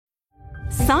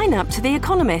Sign up to The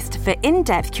Economist for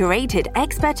in-depth curated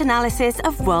expert analysis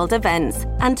of world events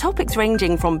and topics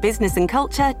ranging from business and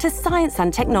culture to science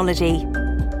and technology.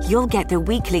 You'll get the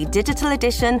weekly digital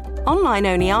edition,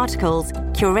 online-only articles,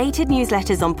 curated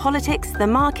newsletters on politics, the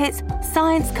markets,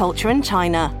 science, culture and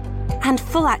China, and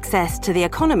full access to The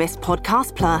Economist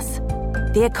Podcast Plus.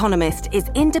 The Economist is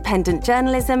independent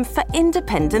journalism for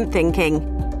independent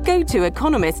thinking. Go to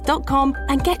economist.com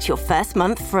and get your first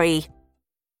month free.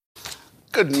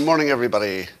 Good morning,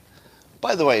 everybody.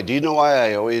 By the way, do you know why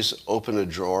I always open a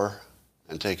drawer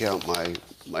and take out my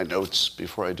notes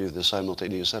before I do the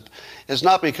simultaneous sip? It's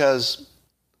not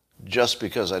just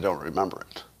because I don't remember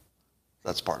it.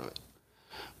 That's part of it.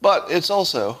 But it's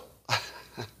also,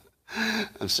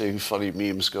 I'm seeing funny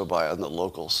memes go by on the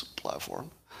Locals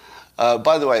platform.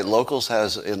 By the way, Locals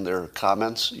has in their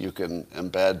comments, you can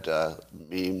embed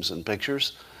memes and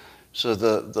pictures. So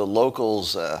the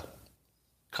Locals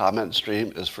comment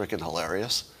stream is freaking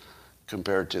hilarious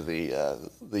compared to the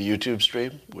YouTube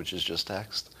stream, which is just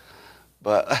text.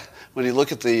 But when you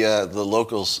look at the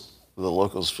Locals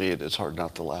feed, it's hard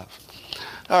not to laugh.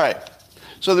 All right.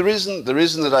 So the reason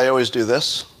that I always do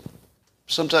this,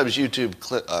 sometimes YouTube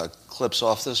clips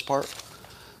off this part,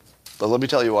 but let me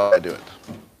tell you why I do it.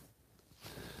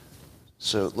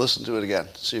 So listen to it again.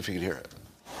 See if you can hear it.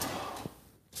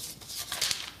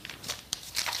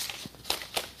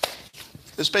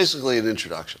 It's basically an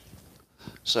introduction.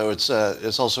 So it's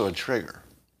also a trigger,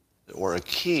 or a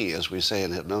key, as we say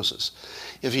in hypnosis.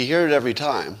 If you hear it every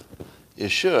time, it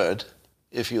should,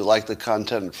 if you like the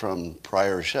content from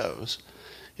prior shows,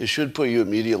 it should put you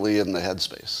immediately in the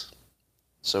headspace.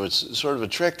 So it's sort of a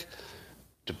trick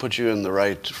to put you in the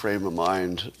right frame of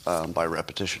mind by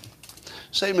repetition.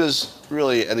 Same as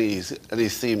really any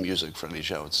theme music for any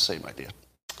show. It's the same idea.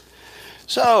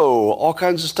 So all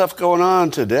kinds of stuff going on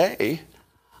today.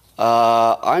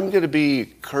 I'm going to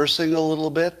be cursing a little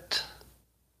bit.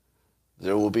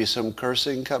 There will be some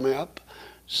cursing coming up.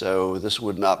 So this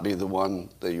would not be the one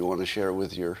that you want to share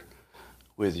with your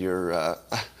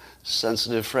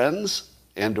sensitive friends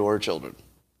and or children.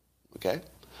 Okay?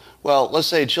 Well, let's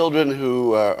say children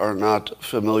who are not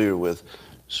familiar with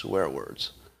swear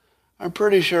words. I'm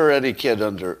pretty sure any kid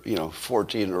under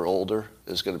 14 or older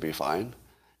is going to be fine.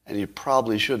 And you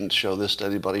probably shouldn't show this to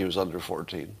anybody who's under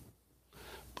 14.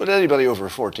 But anybody over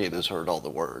 14 has heard all the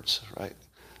words, right?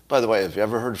 By the way, have you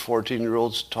ever heard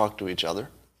 14-year-olds talk to each other?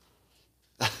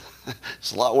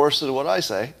 It's a lot worse than what I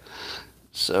say.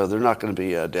 So they're not going to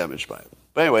be damaged by it.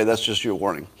 But anyway, that's just your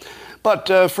warning. But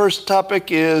first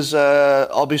topic is,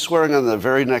 I'll be swearing on the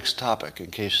very next topic, in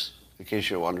case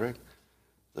you're wondering.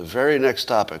 The very next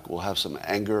topic will have some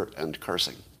anger and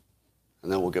cursing.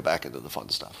 And then we'll get back into the fun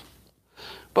stuff.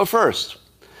 But first,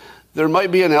 there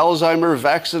might be an Alzheimer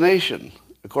vaccination.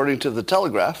 According to the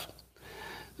Telegraph,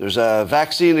 there's a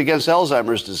vaccine against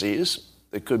Alzheimer's disease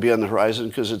that could be on the horizon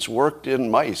because it's worked in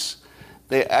mice.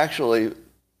 They actually,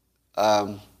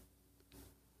 I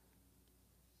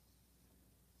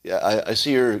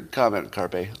see your comment,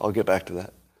 Carpe. I'll get back to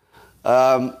that.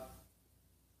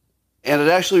 And it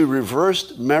actually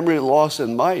reversed memory loss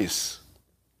in mice.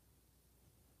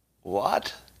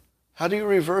 What? How do you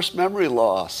reverse memory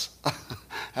loss?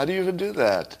 How do you even do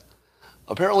that?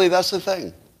 Apparently that's the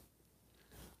thing.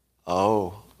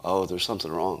 Oh, there's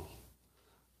something wrong.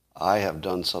 I have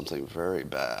done something very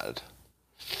bad.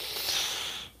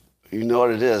 You know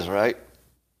what it is, right?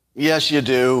 Yes, you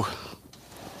do.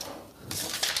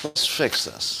 Let's fix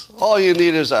this. All you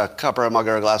need is a cup or a mug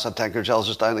or a glass, a tankard, chalice,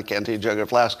 a stein, a canteen, jug or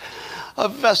flask, a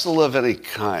vessel of any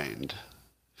kind.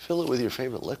 Fill it with your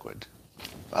favorite liquid.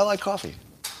 I like coffee.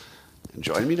 And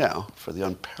join me now for the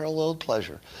unparalleled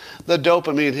pleasure, the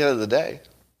dopamine hit of the day,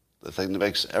 the thing that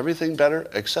makes everything better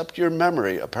except your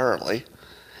memory, apparently.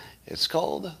 It's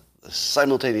called the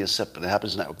simultaneous sip, and it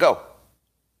happens now. Go.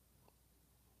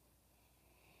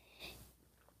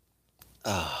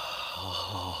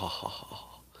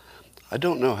 I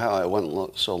don't know how I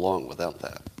went so long without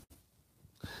that.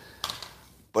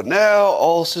 But now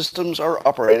all systems are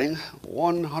operating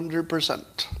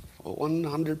 100%.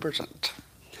 100%.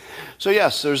 So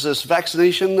yes, there's this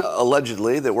vaccination,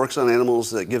 allegedly, that works on animals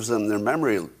that gives them their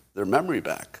memory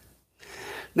back.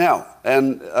 Now,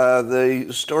 and the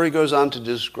story goes on to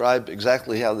describe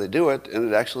exactly how they do it,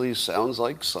 and it actually sounds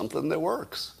like something that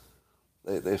works.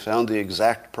 They found the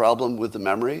exact problem with the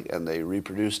memory, and they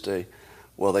reproduced they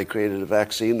created a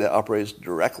vaccine that operates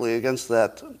directly against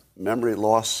that memory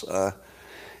loss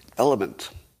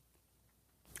element.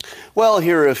 Well,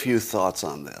 here are a few thoughts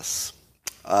on this.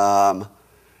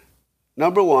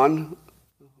 Number one,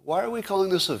 why are we calling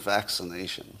this a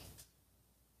vaccination?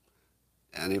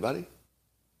 Anybody?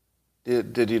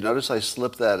 Did you notice I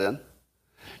slipped that in?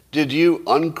 Did you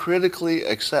uncritically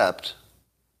accept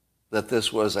that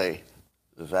this was a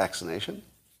vaccination?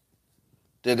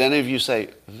 Did any of you say,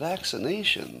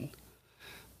 vaccination?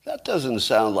 That doesn't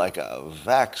sound like a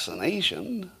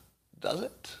vaccination, does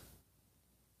it?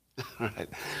 All right.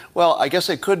 Well, I guess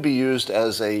it could be used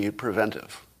as a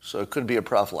preventive. So it could be a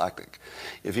prophylactic.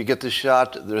 If you get the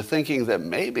shot, they're thinking that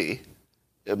maybe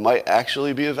it might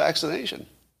actually be a vaccination.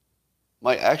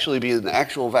 Might actually be an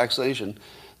actual vaccination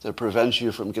that prevents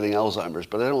you from getting Alzheimer's,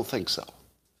 but I don't think so.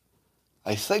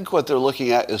 I think what they're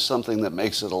looking at is something that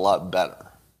makes it a lot better.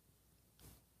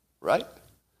 Right?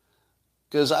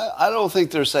 Because I don't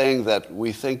think they're saying that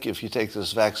we think if you take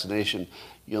this vaccination,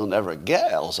 you'll never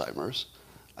get Alzheimer's.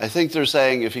 I think they're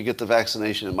saying if you get the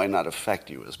vaccination, it might not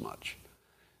affect you as much.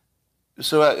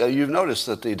 So you've noticed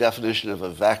that the definition of a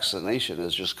vaccination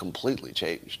has just completely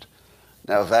changed.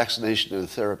 Now, vaccination and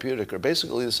therapeutic are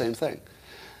basically the same thing.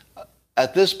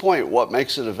 At this point, what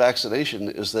makes it a vaccination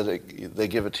is that they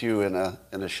give it to you in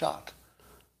a shot.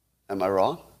 Am I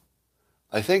wrong?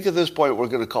 I think at this point we're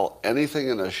going to call anything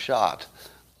in a shot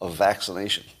a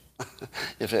vaccination,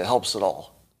 if it helps at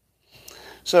all.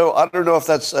 So I don't know if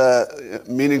that's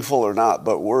meaningful or not,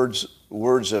 but words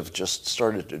have just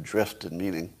started to drift in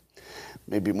meaning,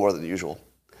 maybe more than usual.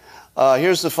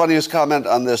 Here's the funniest comment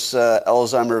on this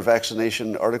Alzheimer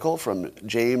vaccination article from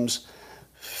James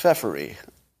Pfeffery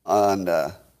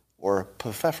or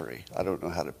Pfeffery. I don't know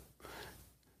how to.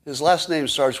 His last name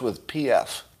starts with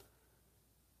PF.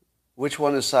 Which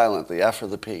one is silent, the F or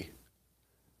the P?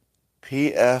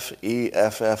 Pfefferle.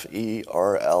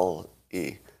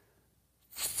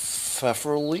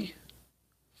 Pfefferly?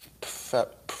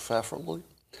 Pfefferly?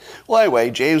 Well,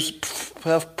 anyway, James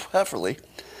Pfefferly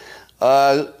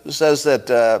says that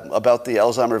about the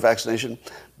Alzheimer vaccination,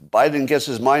 Biden gets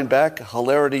his mind back,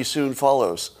 hilarity soon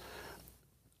follows.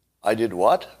 I did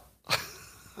what?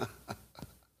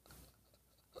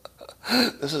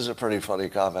 This is a pretty funny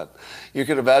comment. You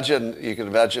can imagine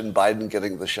Biden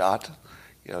getting the shot,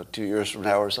 2 years from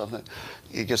now or something.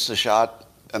 He gets the shot,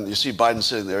 and you see Biden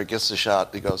sitting there, gets the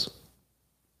shot, and he goes,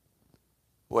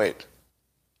 wait,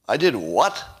 I did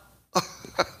what?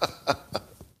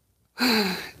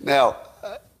 Now,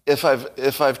 if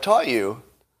I've taught you,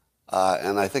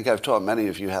 and I think I've taught many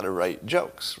of you how to write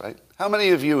jokes, right? How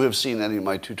many of you have seen any of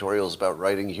my tutorials about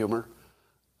writing humor?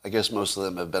 I guess most of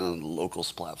them have been on the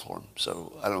Locals platform,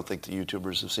 so I don't think the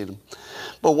YouTubers have seen them.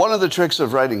 But one of the tricks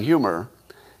of writing humor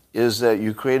is that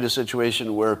you create a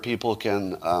situation where people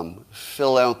can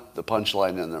fill out the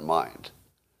punchline in their mind.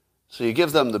 So you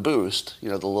give them the boost, the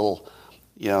little,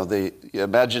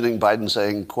 imagining Biden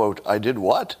saying, quote, I did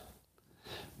what?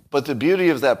 But the beauty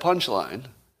of that punchline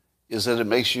is that it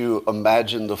makes you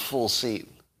imagine the full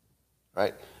scene,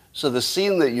 right? So the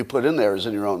scene that you put in there is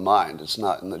in your own mind. It's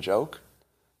not in the joke.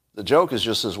 The joke is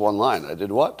just this one line, I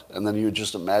did what? And then you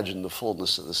just imagine the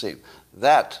fullness of the scene.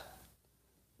 That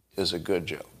is a good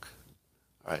joke,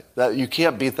 right? That, you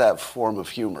can't beat that form of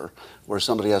humor where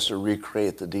somebody has to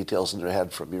recreate the details in their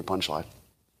head from your punchline.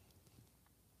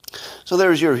 So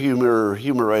there's your humor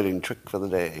writing trick for the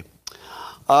day.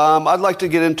 I'd like to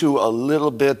get into a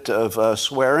little bit of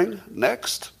swearing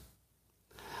next.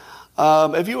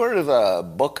 Have you heard of a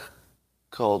book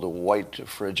called White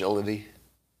Fragility?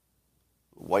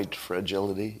 White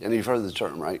fragility. And you've heard the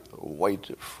term, right?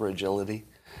 White fragility.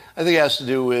 I think it has to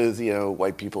do with,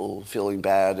 white people feeling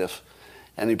bad if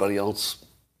anybody else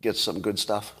gets some good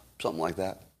stuff, something like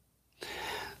that.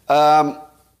 That's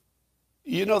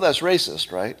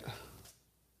racist, right?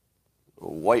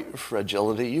 White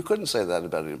fragility. You couldn't say that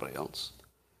about anybody else.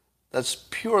 That's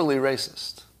purely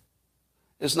racist.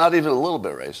 It's not even a little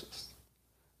bit racist.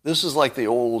 This is like the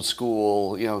old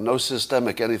school, no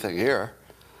systemic anything here.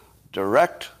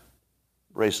 Direct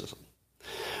racism.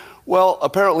 Well,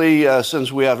 apparently,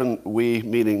 since we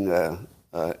meaning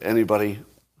anybody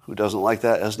who doesn't like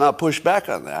that, has not pushed back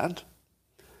on that,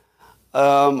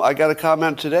 I got a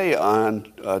comment today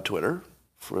on Twitter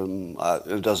from,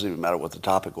 it doesn't even matter what the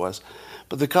topic was,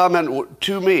 but the comment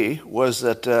to me was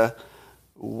that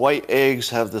white eggs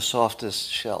have the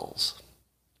softest shells.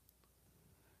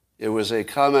 It was a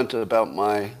comment about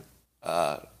my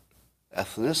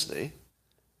ethnicity,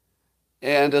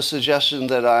 and a suggestion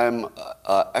that I'm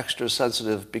extra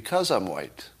sensitive because I'm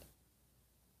white.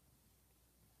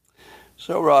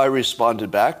 So I responded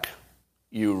back,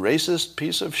 you racist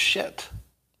piece of shit.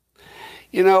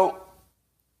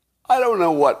 I don't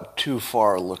know what too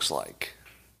far looks like.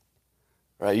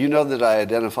 Right? You know that I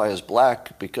identify as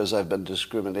black because I've been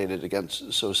discriminated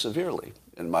against so severely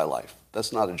in my life.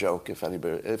 That's not a joke. If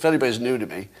anybody's new to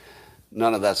me,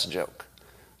 none of that's a joke.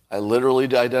 I literally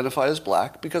identify as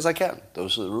black because I can.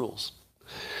 Those are the rules.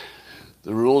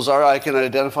 The rules are I can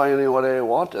identify anyone I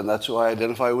want, and that's who I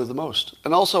identify with the most.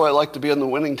 And also, I like to be on the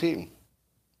winning team.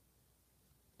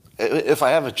 If I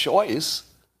have a choice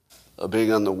of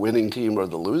being on the winning team or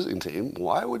the losing team,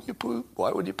 why would you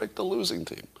pick the losing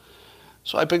team?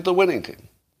 So I picked the winning team.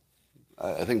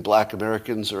 I think black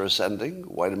Americans are ascending,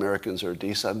 white Americans are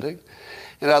descending,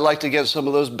 and I'd like to get some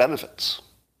of those benefits.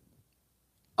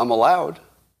 I'm allowed.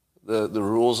 The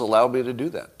rules allow me to do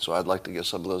that, so I'd like to get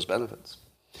some of those benefits.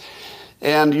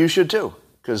 And you should too,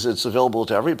 because it's available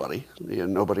to everybody.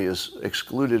 Nobody is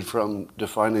excluded from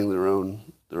defining their own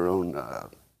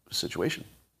situation.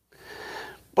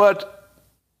 But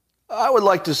I would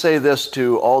like to say this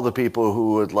to all the people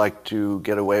who would like to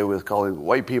get away with calling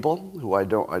white people, who I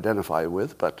don't identify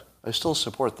with, but I still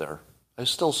support their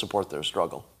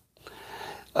struggle.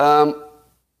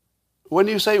 When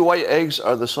you say white eggs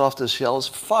are the softest shells,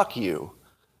 fuck you.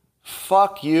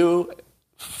 Fuck you.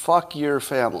 Fuck your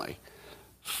family.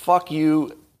 Fuck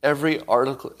you, every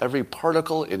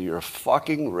particle in your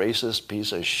fucking racist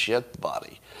piece of shit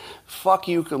body. Fuck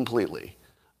you completely.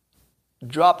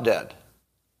 Drop dead,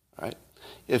 right?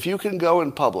 If you can go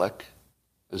in public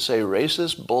and say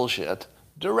racist bullshit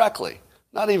directly,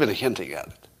 not even hinting at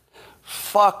it,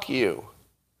 fuck you.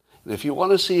 And if you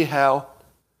want to see how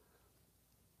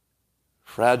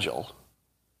fragile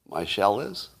my shell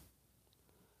is,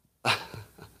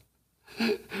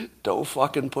 don't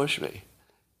fucking push me,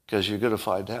 because you're going to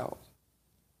find out.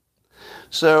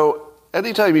 So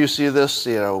anytime you see this,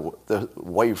 the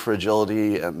white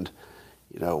fragility and,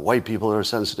 white people are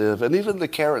sensitive, and even the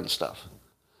Karen stuff.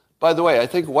 By the way, I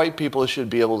think white people should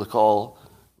be able to call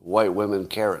white women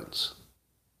Karens.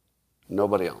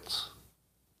 Nobody else.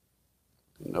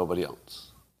 Nobody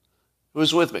else.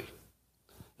 Who's with me?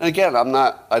 And again,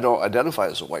 I don't identify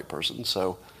as a white person,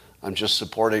 so I'm just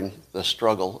supporting the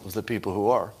struggle of the people who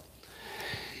are.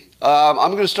 I'm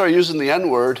going to start using the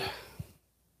N-word.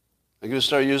 I'm going to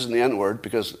start using the N-word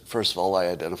because, first of all, I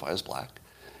identify as black.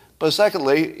 But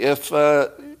secondly,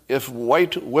 if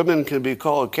white women can be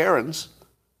called Karens,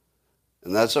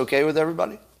 and that's okay with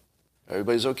everybody?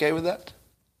 Everybody's okay with that?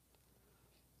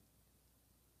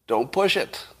 Don't push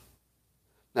it.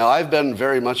 Now, I've been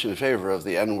very much in favor of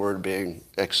the N-word being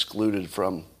excluded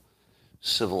from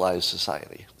civilized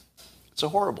society. It's a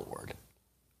horrible word. It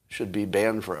should be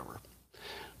banned forever.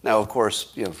 Now, of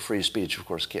course, free speech, of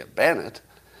course, can't ban it.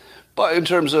 But in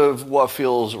terms of what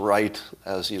feels right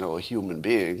as, a human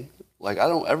being, I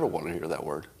don't ever want to hear that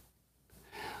word.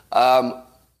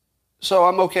 So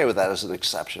I'm okay with that as an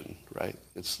exception, right?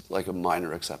 It's like a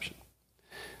minor exception.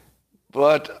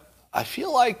 But I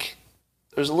feel like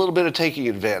there's a little bit of taking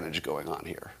advantage going on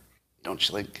here, don't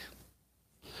you think?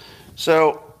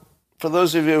 So for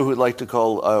those of you who'd like to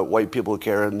call white people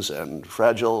Karens and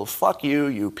fragile, fuck you,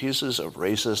 you pieces of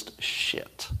racist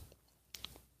shit.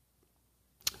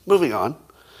 Moving on.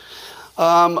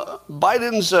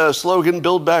 Biden's slogan,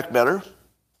 Build Back Better.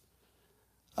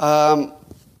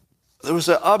 There was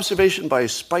an observation by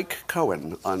Spike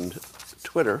Cohen on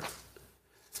Twitter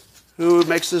who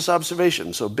makes this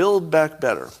observation. So build back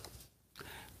better.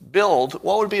 Build,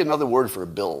 what would be another word for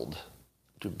build?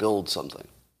 To build something.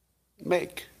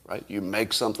 Make, right? You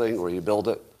make something or you build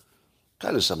it.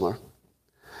 Kind of similar.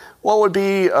 What would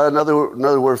be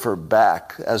another word for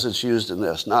back as it's used in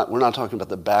this? We're not talking about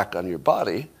the back on your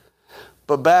body,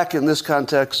 but back in this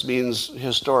context means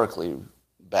historically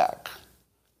back.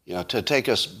 To take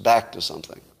us back to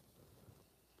something.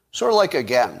 Sort of like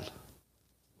again.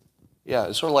 Yeah,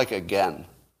 it's sort of like again.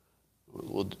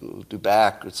 We'll do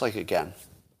back. It's like again.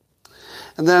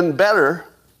 And then better.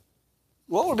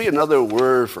 What would be another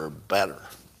word for better?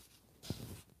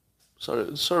 Sort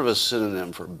of a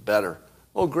synonym for better.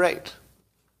 Oh, great.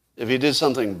 If you did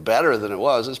something better than it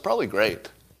was, it's probably great.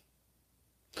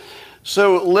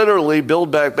 So literally,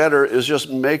 build back better is just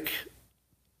make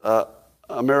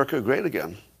America great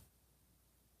again.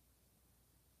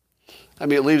 I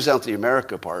mean, it leaves out the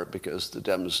America part because the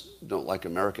Dems don't like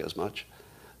America as much.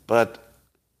 But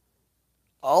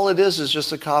all it is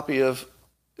just a copy of,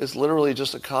 it's literally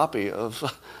just a copy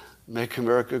of Make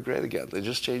America Great Again. They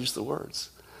just changed the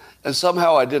words. And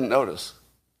somehow I didn't notice.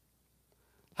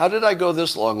 How did I go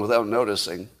this long without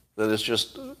noticing that it's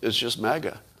just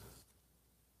MAGA?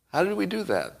 How did we do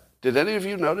that? Did any of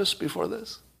you notice before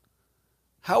this?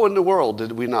 How in the world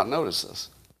did we not notice this?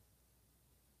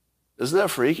 Isn't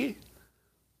that freaky?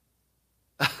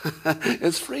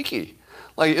 It's freaky.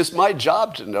 It's my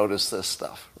job to notice this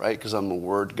stuff, right? Because I'm a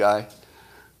word guy.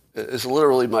 It's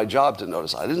literally my job to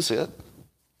notice. I didn't see it.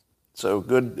 So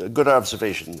good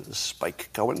observation, Spike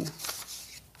Cohen.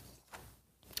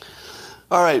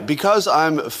 All right, because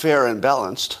I'm fair and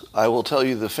balanced, I will tell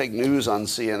you the fake news on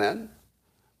CNN,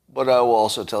 but I will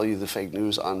also tell you the fake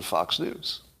news on Fox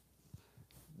News.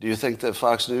 Do you think that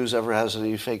Fox News ever has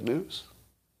any fake news?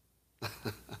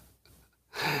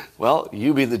 Well,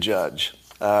 you be the judge.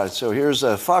 So here's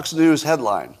a Fox News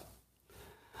headline.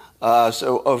 First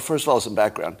of all, some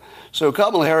background. So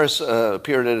Kamala Harris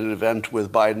appeared at an event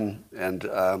with Biden,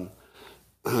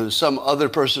 and some other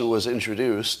person was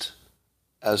introduced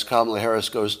as Kamala Harris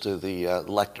goes to the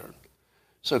lectern.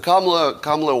 So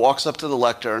Kamala walks up to the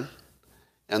lectern,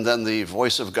 and then the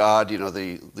voice of God,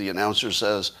 the announcer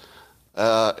says,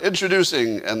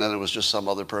 introducing, and then it was just some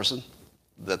other person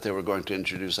that they were going to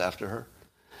introduce after her.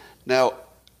 Now,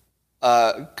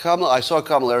 I saw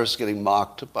Kamala Harris getting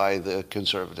mocked by the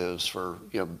conservatives for,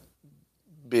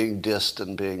 being dissed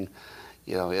and being,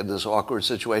 in this awkward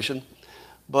situation.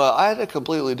 But I had a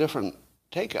completely different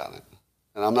take on it.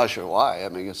 And I'm not sure why. I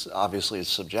mean, it's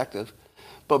subjective.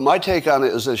 But my take on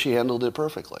it is that she handled it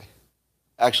perfectly.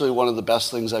 Actually, one of the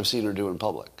best things I've seen her do in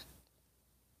public.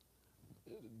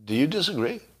 Do you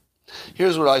disagree?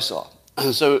 Here's what I saw.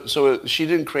 So she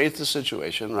didn't create the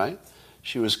situation, right?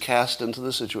 She was cast into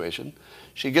the situation.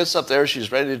 She gets up there,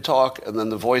 she's ready to talk, and then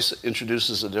the voice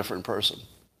introduces a different person.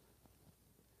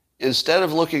 Instead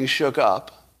of looking shook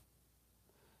up,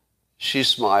 she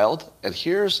smiled, and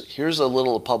here's a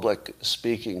little public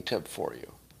speaking tip for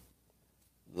you.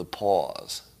 The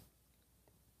pause.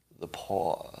 The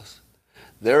pause.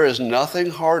 There is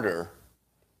nothing harder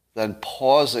than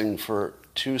pausing for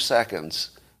 2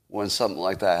 seconds when something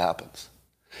like that happens.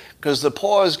 Because the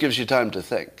pause gives you time to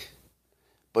think.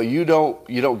 But you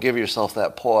don't give yourself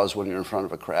that pause when you're in front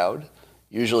of a crowd.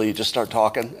 Usually you just start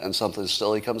talking and something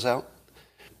silly comes out.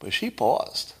 But she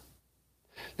paused.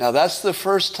 Now that's the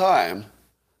first time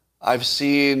I've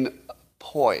seen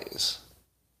poise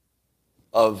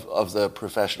of the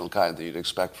professional kind that you'd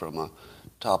expect from a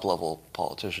top-level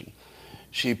politician.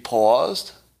 She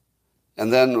paused,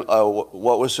 and then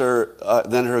what was her?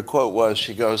 Then her quote was,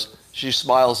 she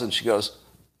smiles and she goes,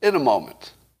 "In a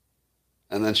moment,"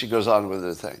 and then she goes on with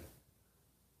her thing.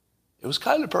 It was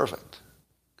kind of perfect,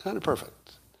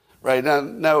 right?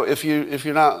 Now, if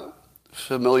you're not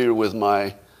familiar with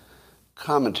my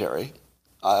commentary,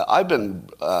 I've been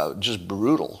just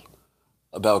brutal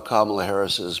about Kamala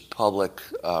Harris's public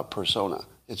persona.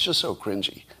 It's just so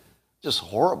cringy. Just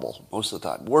horrible most of the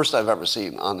time. Worst I've ever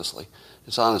seen, honestly.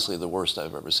 It's honestly the worst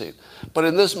I've ever seen. But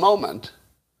in this moment,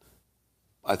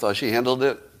 I thought she handled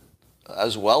it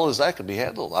as well as that could be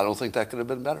handled. I don't think that could have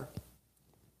been better.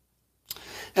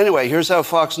 Anyway, here's how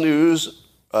Fox News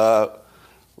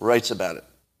writes about it.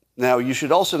 Now, you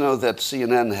should also know that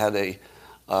CNN had a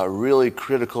really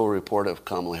critical report of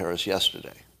Kamala Harris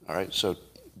yesterday. All right, so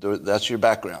that's your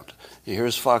background.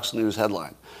 Here's Fox News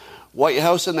headline. White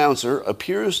House announcer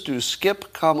appears to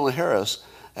skip Kamala Harris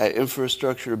at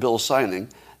infrastructure bill signing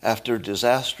after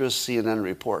disastrous CNN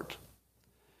report.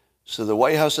 So the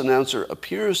White House announcer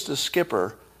appears to skip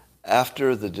her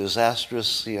after the disastrous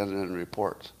CNN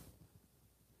report.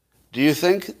 Do you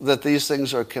think that these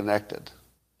things are connected?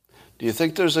 Do you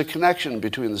think there's a connection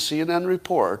between the CNN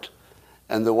report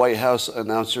and the White House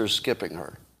announcer skipping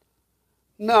her?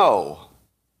 No,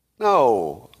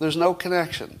 there's no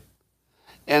connection.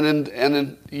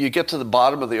 And you get to the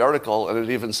bottom of the article, and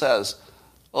it even says,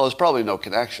 well, there's probably no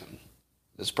connection.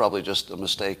 It's probably just a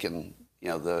mistake in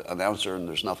the announcer, and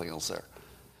there's nothing else there.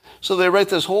 So they write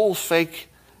this whole fake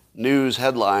news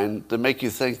headline to make you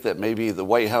think that maybe the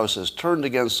White House has turned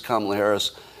against Kamala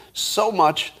Harris so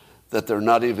much that they're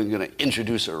not even going to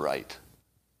introduce her right.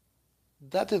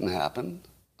 That didn't happen.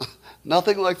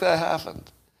 Nothing like that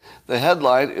happened. The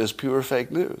headline is pure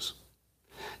fake news.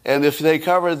 And if they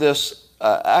cover this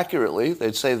accurately,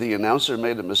 they'd say the announcer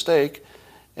made a mistake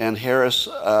and Harris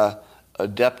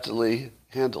adeptly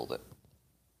handled it.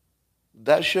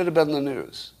 That should have been the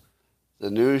news. The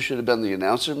news should have been the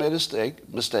announcer made a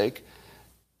mistake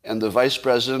and the vice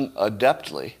president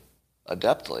adeptly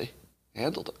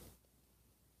handled it.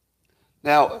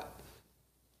 Now,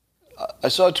 I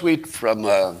saw a tweet from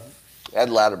Ed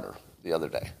Latimer the other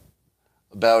day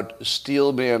about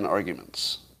steel man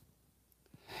arguments.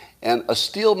 And a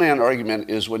steel man argument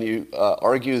is when you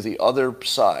argue the other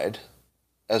side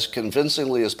as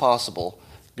convincingly as possible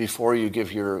before you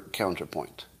give your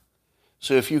counterpoint.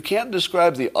 So if you can't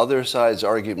describe the other side's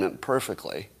argument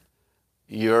perfectly,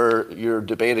 your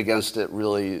debate against it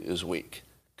really is weak,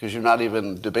 because you're not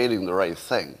even debating the right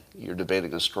thing. You're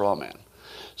debating a straw man.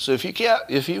 So if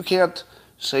you can't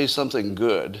say something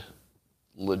good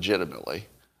legitimately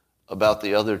about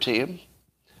the other team,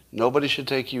 nobody should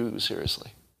take you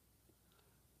seriously.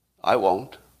 I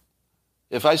won't.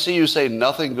 If I see you say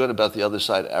nothing good about the other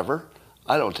side ever,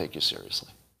 I don't take you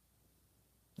seriously.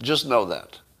 Just know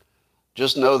that.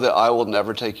 Just know that I will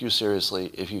never take you seriously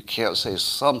if you can't say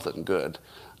something good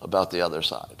about the other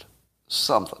side.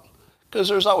 Something. Because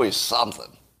there's always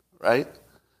something, right?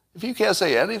 If you can't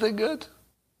say anything good,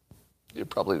 you're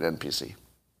probably an NPC.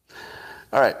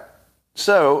 All right.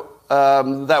 So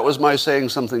that was my saying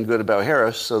something good about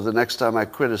Harris. So the next time I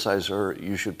criticize her,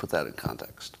 you should put that in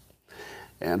context.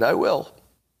 And I will.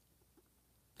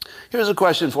 Here's a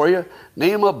question for you.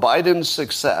 Name a Biden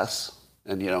success.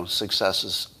 And, success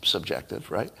is subjective,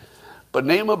 right? But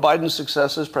name a Biden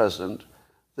success as president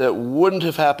that wouldn't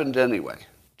have happened anyway,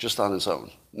 just on its own,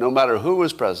 no matter who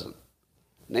was president.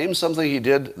 Name something he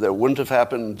did that wouldn't have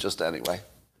happened just anyway.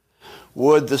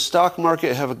 Would the stock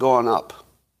market have gone up?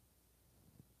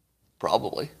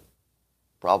 Probably.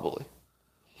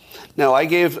 Now, I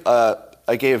gave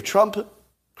Trump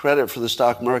credit for the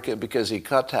stock market because he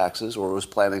cut taxes or was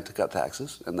planning to cut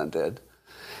taxes and then did.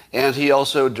 And he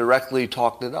also directly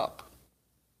talked it up,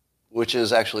 which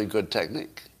is actually good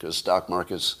technique because stock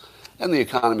markets and the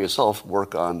economy itself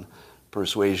work on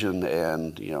persuasion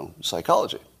and,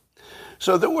 psychology.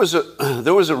 So there was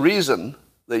a reason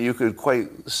that you could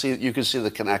see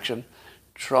the connection.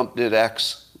 Trump did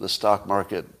X, the stock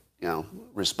market,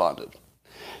 responded.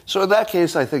 So in that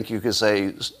case, I think you could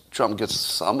say Trump gets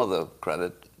some of the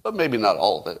credit, but maybe not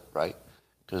all of it, right?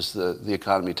 Because the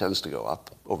economy tends to go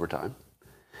up over time.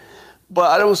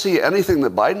 But I don't see anything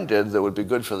that Biden did that would be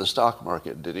good for the stock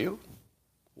market, did you?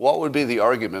 What would be the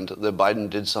argument that Biden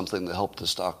did something that helped the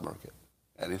stock market?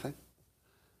 Anything?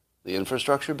 The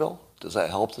infrastructure bill? Does that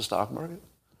help the stock market?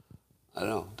 I don't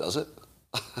know. Does it?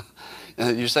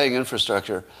 You're saying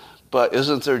infrastructure, but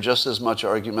isn't there just as much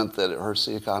argument that it hurts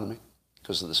the economy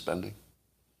because of the spending?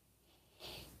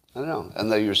 I don't know.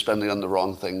 And that you're spending on the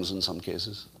wrong things in some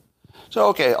cases. So,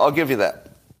 okay, I'll give you that.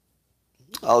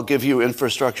 I'll give you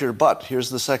infrastructure, but here's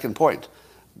the second point.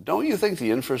 Don't you think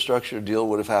the infrastructure deal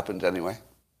would have happened anyway?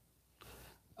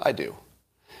 I do.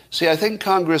 See, I think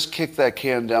Congress kicked that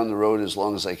can down the road as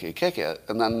long as they could kick it,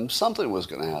 and then something was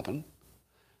going to happen.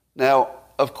 Now,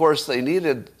 of course, they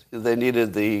needed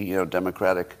the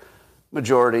Democratic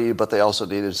majority, but they also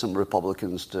needed some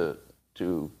Republicans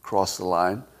to cross the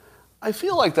line. I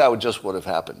feel like that would have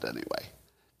happened anyway,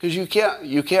 because you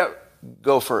can't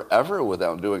go forever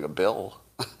without doing a bill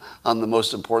on the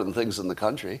most important things in the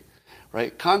country,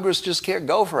 right? Congress just can't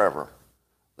go forever.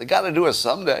 They got to do it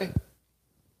someday.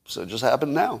 So it just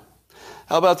happened now.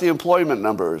 How about the employment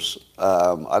numbers?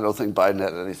 I don't think Biden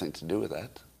had anything to do with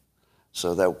that.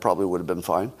 So that probably would have been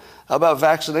fine. How about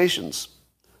vaccinations?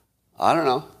 I don't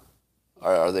know.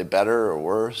 Are they better or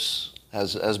worse?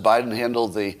 Has Biden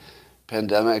handled the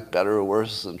pandemic better or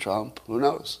worse than Trump? Who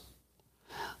knows?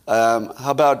 How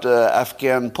about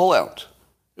Afghan pullout?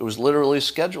 It was literally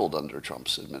scheduled under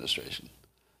Trump's administration.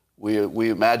 We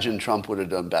imagine Trump would have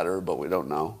done better, but we don't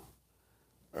know.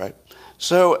 Right?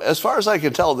 So as far as I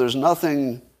can tell, there's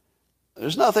nothing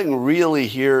really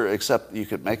here except you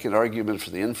could make an argument for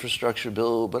the infrastructure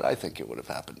bill, but I think it would have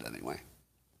happened anyway.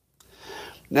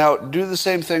 Now, do the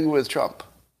same thing with Trump.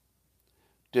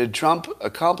 Did Trump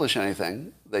accomplish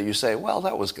anything that you say, well,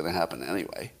 that was going to happen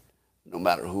anyway, no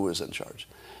matter who was in charge?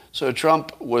 So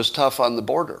Trump was tough on the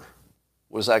border.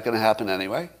 Was that going to happen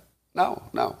anyway? No,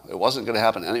 it wasn't going to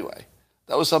happen anyway.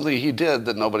 That was something he did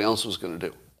that nobody else was going to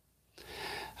do.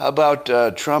 How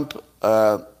about Trump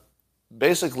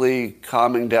basically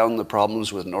calming down the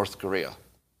problems with North Korea?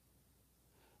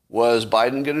 Was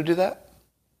Biden going to do that?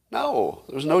 No,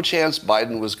 there was no chance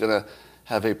Biden was going to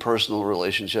have a personal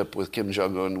relationship with Kim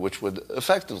Jong-un, which would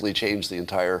effectively change the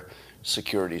entire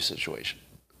security situation.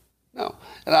 No.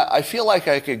 And I feel like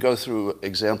I could go through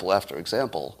example after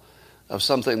example of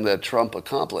something that Trump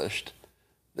accomplished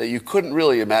that you couldn't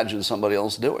really imagine somebody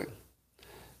else doing.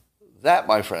 That,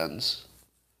 my friends,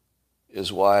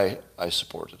 is why I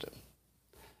supported him.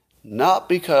 Not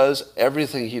because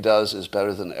everything he does is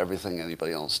better than everything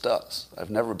anybody else does. I've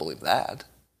never believed that.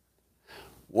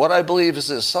 What I believe is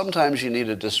that sometimes you need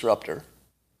a disruptor,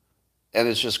 and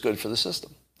it's just good for the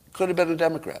system. Could have been a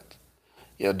Democrat,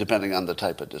 depending on the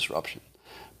type of disruption.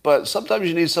 But sometimes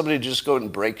you need somebody to just go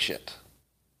and break shit.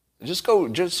 Just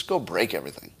go break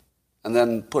everything, and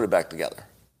then put it back together.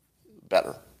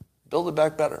 Better. Build it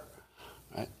back better.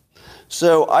 Right?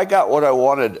 So I got what I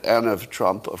wanted out of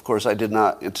Trump. Of course, I did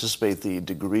not anticipate the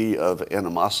degree of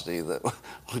animosity that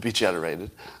would be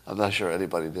generated. I'm not sure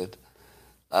anybody did,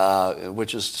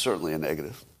 which is certainly a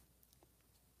negative.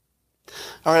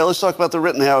 All right, let's talk about the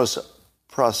Rittenhouse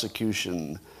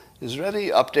prosecution. Is there any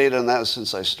update on that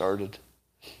since I started?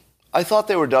 I thought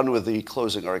they were done with the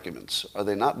closing arguments. Are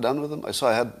they not done with them? I saw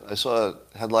a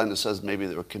headline that says maybe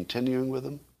they were continuing with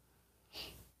them.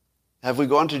 Have we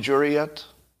gone to jury yet?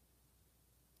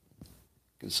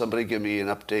 Can somebody give me an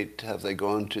update? Have they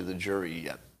gone to the jury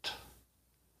yet?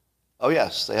 Oh,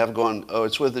 yes, they have gone. Oh,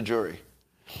 it's with the jury.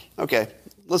 Okay,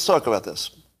 let's talk about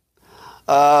this.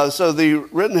 So the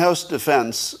Rittenhouse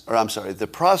defense, the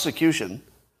prosecution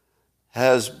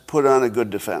has put on a good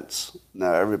defense.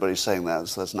 Now, everybody's saying that,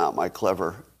 so that's not my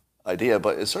clever idea,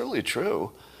 but it's certainly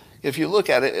true. If you look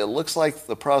at it, it looks like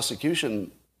the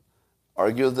prosecution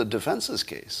argued the defense's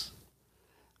case.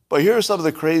 But here are some of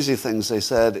the crazy things they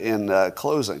said in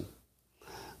closing.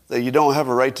 That you don't have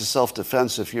a right to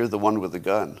self-defense if you're the one with the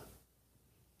gun.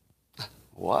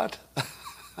 What?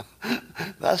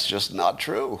 That's just not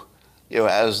true.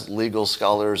 As legal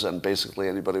scholars and basically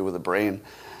anybody with a brain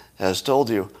has told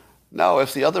you, no,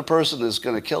 if the other person is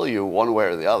going to kill you one way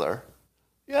or the other,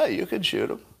 yeah, you can shoot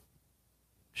them.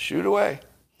 Shoot away.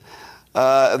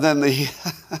 And then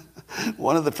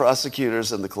one of the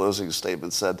prosecutors in the closing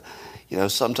statement said,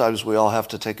 sometimes we all have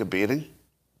to take a beating.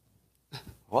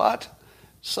 What?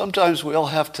 Sometimes we all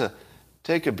have to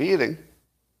take a beating.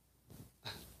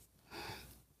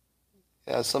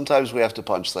 Yeah, sometimes we have to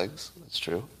punch things. That's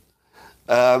true.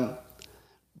 But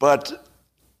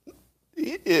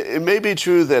it may be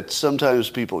true that sometimes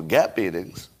people get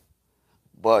beatings,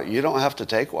 but you don't have to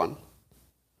take one.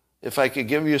 If I could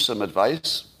give you some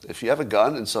advice, if you have a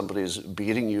gun and somebody's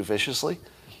beating you viciously,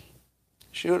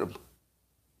 shoot them.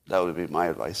 That would be my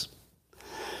advice.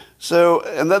 So,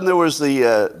 and then there was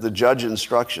the judge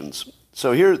instructions.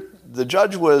 So here, the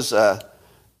judge was,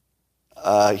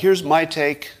 here's my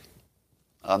take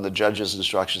on the judge's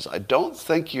instructions. I don't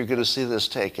think you're going to see this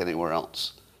take anywhere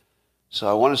else. So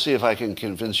I want to see if I can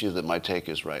convince you that my take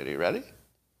is right. Are you ready?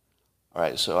 All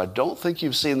right, so I don't think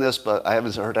you've seen this, but I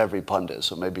haven't heard every pundit,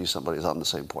 so maybe somebody's on the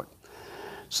same point.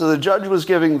 So the judge was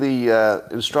giving the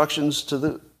instructions to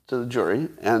the jury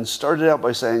and started out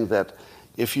by saying that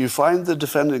if you find the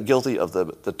defendant guilty of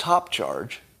the top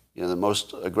charge, the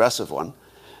most aggressive one,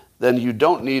 then you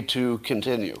don't need to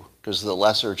continue because the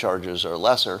lesser charges are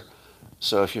lesser.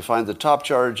 So if you find the top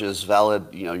charge is valid,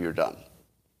 you're done.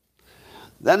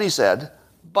 Then he said,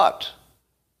 but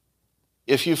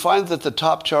if you find that the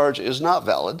top charge is not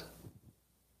valid,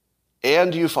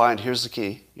 and you find, here's the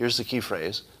key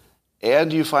phrase,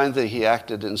 and you find that he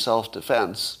acted in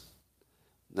self-defense,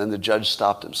 then the judge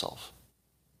stopped himself.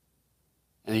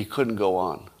 And he couldn't go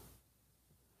on.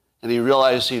 And he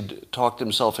realized he'd talked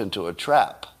himself into a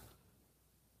trap,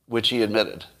 which he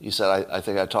admitted. He said, I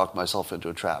think I talked myself into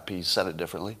a trap. He said it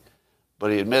differently. But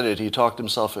he admitted he talked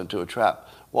himself into a trap.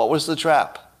 What was the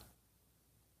trap?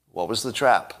 What was the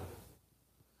trap?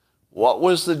 What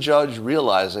was the judge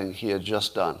realizing he had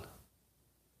just done?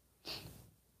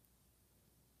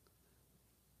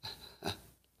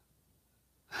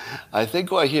 I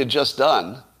think what he had just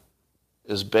done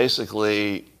is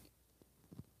basically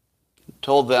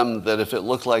told them that if it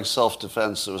looked like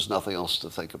self-defense, there was nothing else to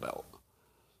think about.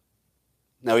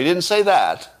 Now, he didn't say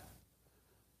that,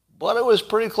 but it was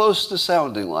pretty close to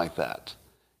sounding like that.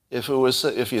 If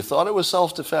you thought it was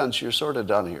self-defense, you're sort of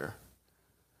done here.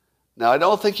 Now, I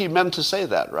don't think he meant to say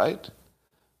that, right?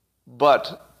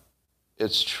 But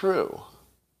it's true.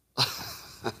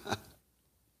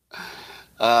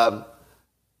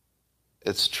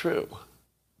 It's true.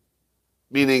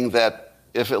 Meaning that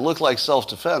if it looked like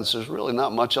self-defense, there's really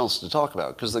not much else to talk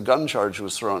about because the gun charge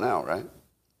was thrown out, right?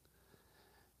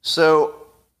 So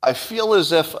I feel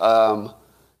as if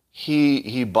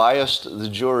he biased the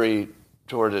jury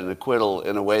toward an acquittal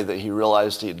in a way that he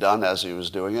realized he'd done as he was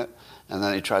doing it, and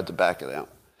then he tried to back it out.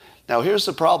 Now, here's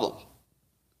the problem.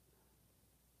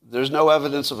 There's no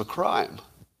evidence of a crime.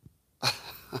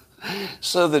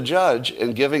 So the judge,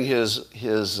 in giving his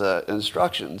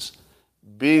instructions,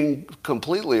 being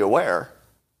completely aware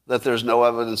that there's no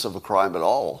evidence of a crime at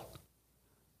all,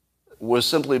 was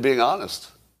simply being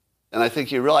honest. And I think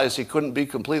he realized he couldn't be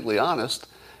completely honest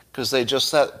because he just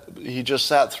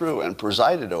sat through and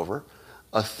presided over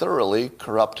a thoroughly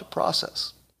corrupt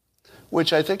process,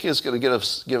 which I think is going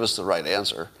to give us the right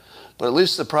answer. But at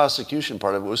least the prosecution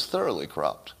part of it was thoroughly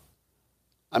corrupt.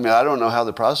 I mean, I don't know how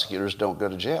the prosecutors don't go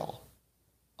to jail.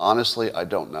 Honestly, I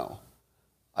don't know.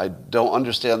 I don't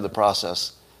understand the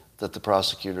process that the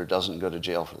prosecutor doesn't go to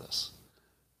jail for this.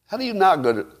 How do you not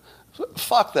go to...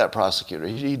 Fuck that prosecutor.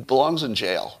 He belongs in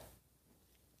jail.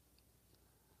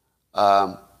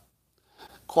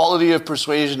 Quality of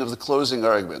persuasion of the closing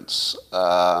arguments.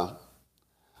 I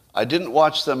didn't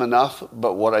watch them enough,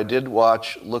 but what I did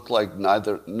watch looked like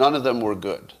none of them were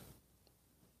good.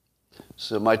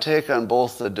 So my take on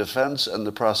both the defense and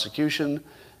the prosecution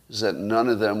is that none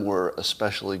of them were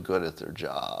especially good at their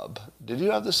job. Did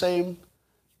you have the same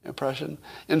impression?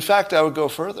 In fact, I would go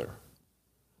further.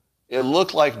 It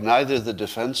looked like neither the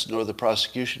defense nor the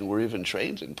prosecution were even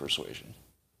trained in persuasion.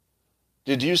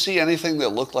 Did you see anything that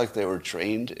looked like they were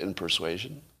trained in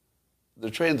persuasion?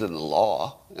 They're trained in the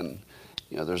law, and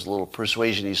there's a little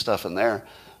persuasion-y stuff in there,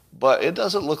 but it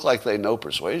doesn't look like they know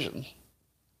persuasion.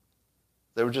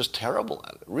 They were just terrible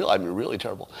at it. Really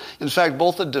terrible. In fact,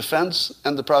 both the defense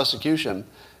and the prosecution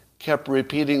kept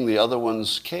repeating the other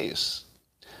one's case.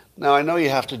 Now, I know you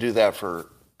have to do that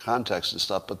for context and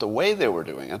stuff, but the way they were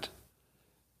doing it,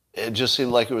 it just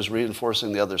seemed like it was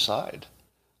reinforcing the other side.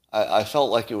 I felt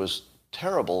like it was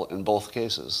terrible in both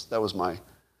cases. That was my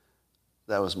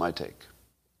take.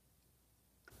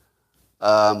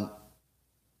 And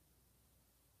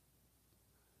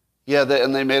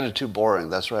they made it too boring.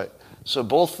 That's right. So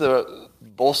both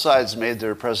sides made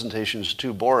their presentations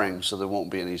too boring, so there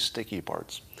won't be any sticky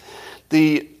parts.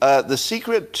 The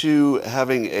secret to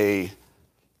having a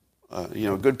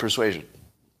good persuasion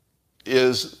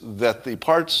is that the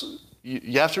parts,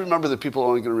 you have to remember that people are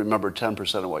only going to remember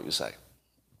 10% of what you say.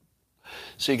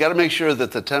 So you got to make sure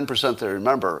that the 10% they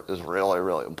remember is really,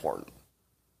 really important,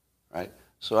 right?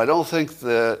 So I don't think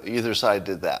either side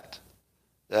did that.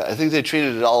 I think they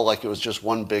treated it all like it was just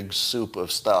one big soup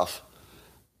of stuff,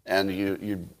 and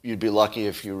you'd be lucky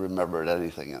if you remembered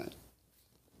anything in it.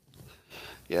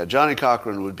 Yeah, Johnny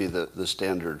Cochran would be the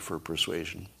standard for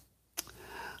persuasion.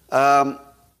 I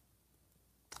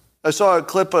saw a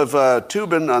clip of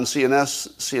Toobin on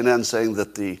CNN saying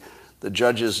that the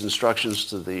judge's instructions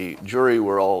to the jury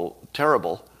were all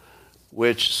terrible,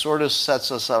 which sort of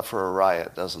sets us up for a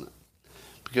riot, doesn't it?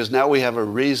 Because now we have a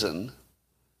reason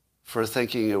for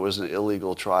thinking it was an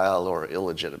illegal trial or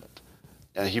illegitimate.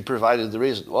 And he provided the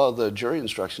reason. Well, the jury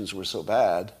instructions were so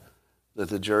bad that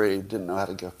the jury didn't know how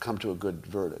to come to a good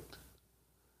verdict.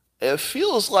 It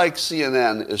feels like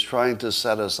CNN is trying to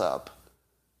set us up.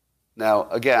 Now,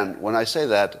 again, when I say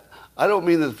that, I don't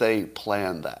mean that they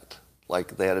planned that.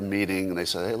 Like they had a meeting and they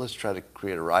said, hey, let's try to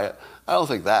create a riot. I don't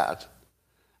think that.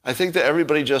 I think that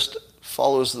everybody just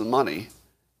follows the money,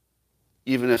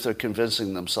 even if they're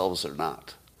convincing themselves they're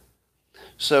not.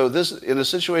 So in a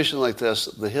situation like this,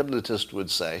 the hypnotist would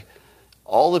say,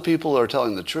 all the people are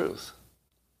telling the truth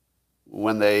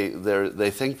when they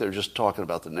think they're just talking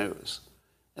about the news.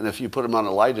 And if you put them on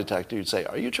a lie detector, you'd say,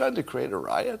 are you trying to create a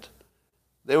riot?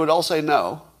 They would all say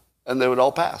no, and they would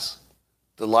all pass.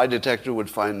 The lie detector would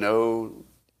find no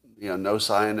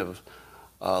sign of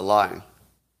lying.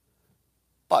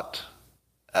 But,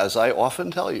 as I often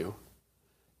tell you,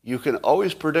 you can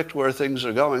always predict where things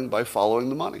are going by following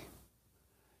the money.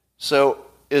 So,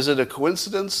 is it a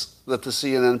coincidence that the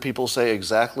CNN people say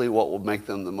exactly what will make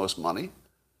them the most money?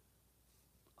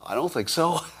 I don't think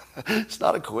so. It's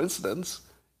not a coincidence,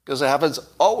 because it happens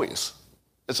always.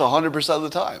 It's 100% of the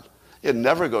time. It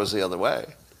never goes the other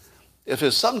way. If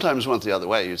it sometimes went the other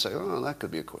way, you'd say, oh, that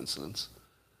could be a coincidence.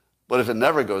 But if it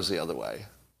never goes the other way,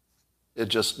 it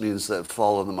just means that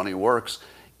follow the money works,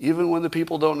 even when the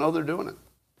people don't know they're doing it.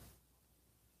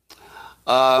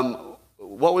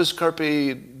 What was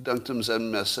Carpe Dunctum's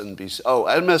MSNBC? Oh,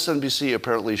 MSNBC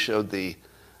apparently showed the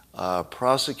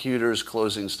prosecutor's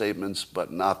closing statements,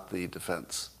 but not the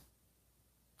defense.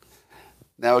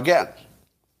 Now again,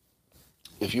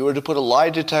 if you were to put a lie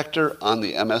detector on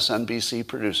the MSNBC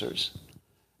producers,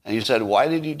 and you said, why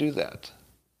did you do that?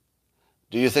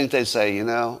 Do you think they'd say,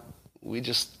 we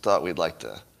just thought we'd like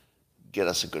to get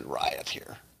us a good riot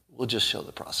here. We'll just show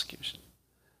the prosecution.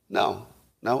 No.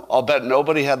 I'll bet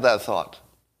nobody had that thought.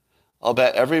 I'll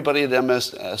bet everybody at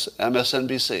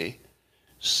MSNBC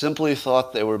simply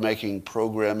thought they were making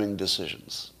programming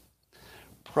decisions.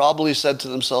 Probably said to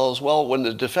themselves, well, when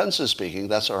the defense is speaking,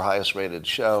 that's our highest rated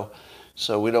show,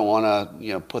 so we don't want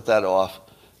to put that off,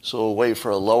 so we'll wait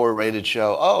for a lower rated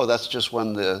show. Oh, that's just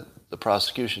when the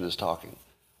prosecution is talking.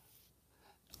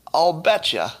 I'll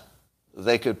bet you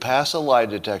they could pass a lie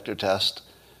detector test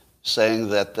saying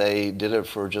that they did it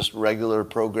for just regular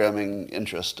programming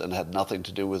interest and had nothing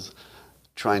to do with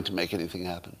trying to make anything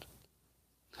happen.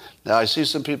 Now, I see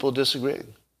some people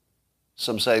disagreeing.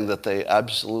 Some saying that they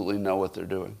absolutely know what they're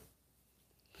doing.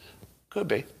 Could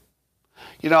be.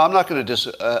 I'm not going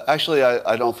to actually,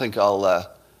 I don't think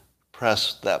I'll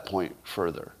press that point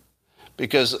further.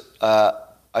 Because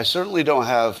I certainly don't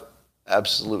have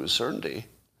absolute certainty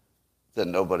that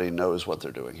nobody knows what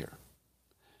they're doing here.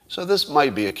 So this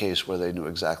might be a case where they knew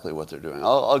exactly what they're doing.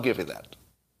 I'll give you that.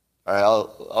 All right,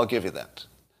 I'll give you that.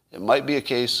 It might be a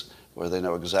case where they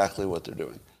know exactly what they're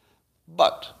doing.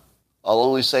 But I'll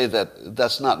only say that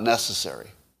that's not necessary.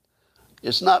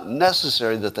 It's not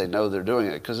necessary that they know they're doing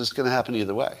it because it's going to happen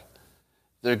either way.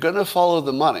 They're going to follow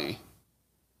the money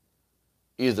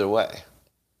either way.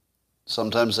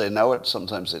 Sometimes they know it,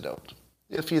 sometimes they don't.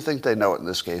 If you think they know it in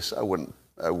this case, I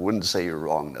wouldn't say you're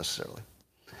wrong necessarily.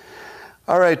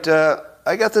 All right,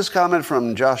 I got this comment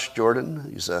from Josh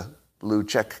Jordan. He's a blue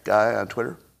check guy on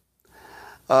Twitter.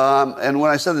 And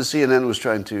when I said the CNN was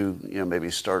trying to,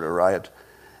 maybe start a riot,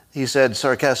 he said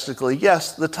sarcastically,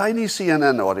 yes, the tiny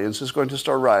CNN audience is going to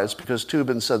start riots because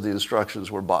Toobin said the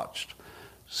instructions were botched.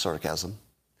 Sarcasm.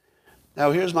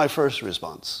 Now, here's my first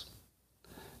response.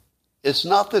 It's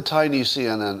not the tiny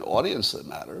CNN audience that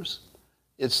matters.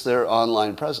 It's their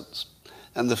online presence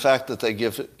and the fact that they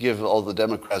give all the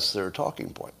Democrats their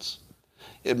talking points.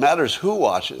 It matters who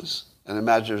watches, and it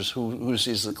matters who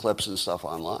sees the clips and stuff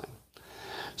online.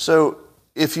 So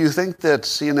if you think that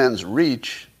CNN's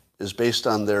reach is based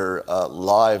on their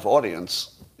live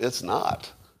audience, it's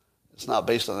not. It's not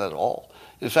based on that at all.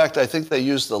 In fact, I think they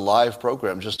use the live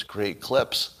program just to create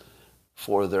clips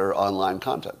for their online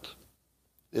content.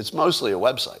 It's mostly a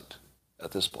website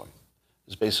at this point.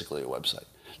 It's basically a website.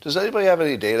 Does anybody have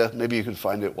any data? Maybe you can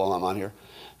find it while I'm on here.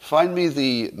 Find me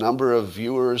the number of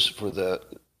viewers for the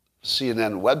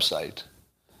CNN website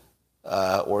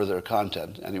or their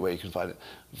content, any way you can find it,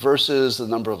 versus the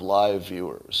number of live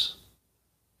viewers.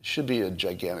 It should be a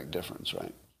gigantic difference,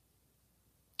 right?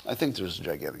 I think there's a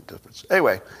gigantic difference.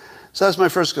 Anyway, so that's my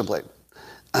first complaint.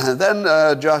 And then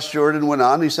Josh Jordan went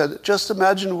on. He said, just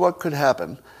imagine what could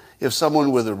happen if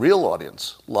someone with a real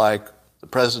audience, like the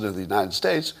President of the United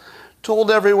States,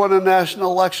 told everyone a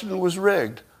national election was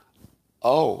rigged.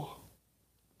 Oh.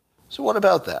 So what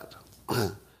about that?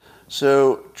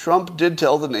 So Trump did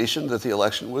tell the nation that the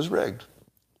election was rigged.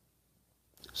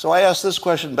 So I asked this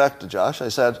question back to Josh. I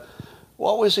said,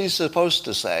 what was he supposed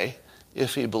to say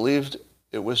if he believed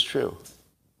it was true?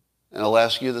 And I'll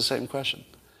ask you the same question.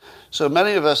 So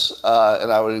many of us,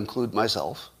 and I would include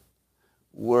myself,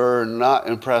 were not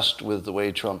impressed with the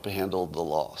way Trump handled the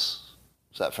loss.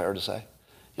 Is that fair to say?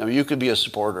 You could be a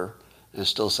supporter and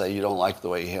still say you don't like the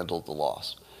way he handled the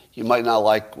loss. You might not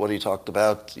like what he talked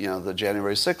about, the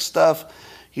January 6th stuff.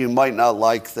 You might not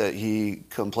like that he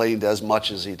complained as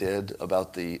much as he did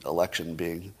about the election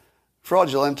being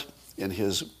fraudulent, in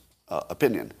his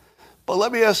opinion. But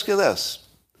let me ask you this.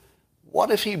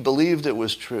 What if he believed it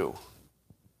was true?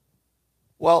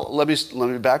 Well, let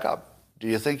me back up. Do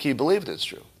you think he believed it's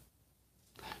true?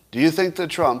 Do you think that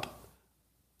Trump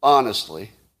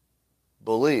honestly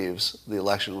believes the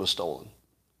election was stolen?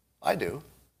 I do.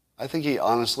 I think he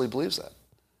honestly believes that.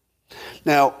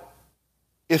 Now,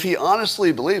 if he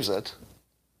honestly believes it,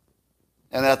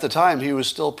 and at the time he was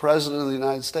still president of the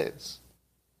United States,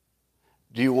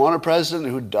 do you want a president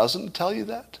who doesn't tell you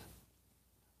that?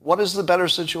 What is the better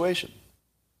situation?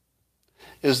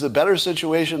 Is the better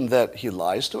situation that he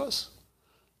lies to us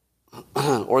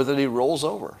or that he rolls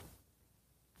over?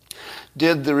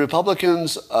 Did the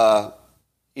Republicans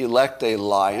elect a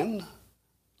lion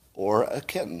or a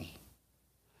kitten?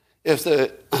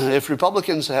 If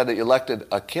Republicans had elected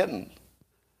a kitten,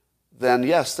 then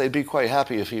yes, they'd be quite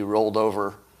happy if he rolled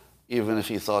over, even if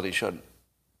he thought he shouldn't.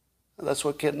 That's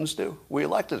what kittens do. We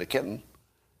elected a kitten.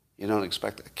 You don't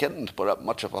expect a kitten to put up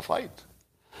much of a fight.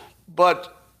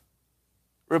 But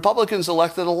Republicans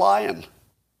elected a lion,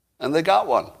 and they got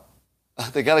one.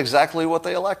 They got exactly what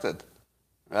they elected,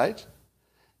 right?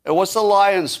 And what's the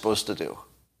lion supposed to do?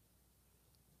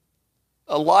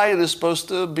 A lion is supposed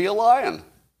to be a lion.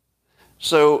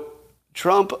 So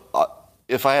Trump,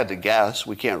 if I had to guess,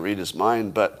 we can't read his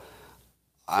mind, but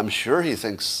I'm sure he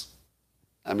thinks,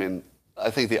 I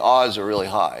think the odds are really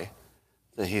high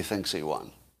that he thinks he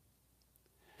won.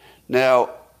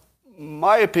 Now,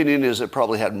 my opinion is it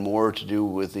probably had more to do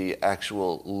with the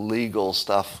actual legal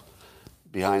stuff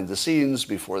behind the scenes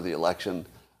before the election,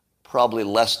 probably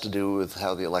less to do with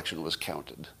how the election was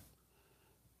counted.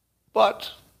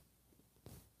 But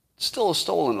it's still a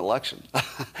stolen election.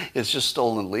 It's just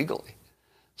stolen legally.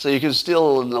 So you can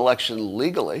steal an election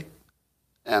legally,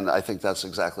 and I think that's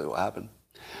exactly what happened.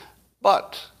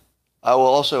 But I will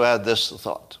also add this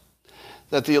thought,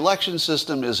 that the election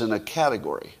system is in a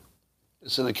category.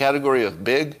 It's in a category of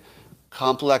big,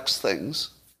 complex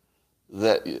things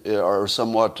that are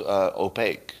somewhat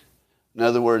opaque. In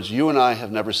other words, you and I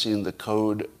have never seen the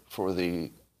code for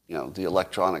the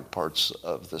electronic parts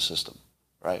of the system,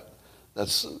 right?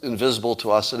 That's invisible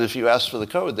to us, and if you asked for the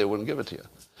code, they wouldn't give it to you.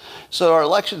 So our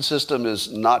election system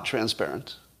is not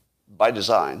transparent by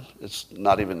design. It's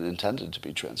not even intended to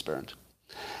be transparent.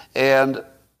 And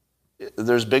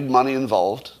there's big money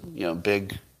involved,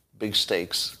 big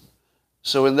stakes.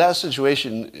 So in that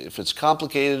situation, if it's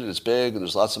complicated, it's big, and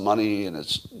there's lots of money, and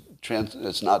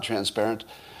it's not transparent,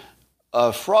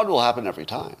 fraud will happen every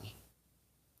time.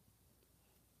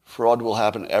 Fraud will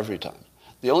happen every time.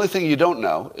 The only thing you don't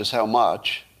know is how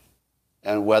much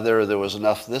and whether there was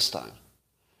enough this time.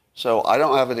 So I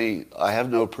have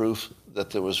no proof that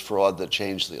there was fraud that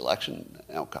changed the election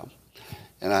outcome.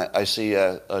 And I see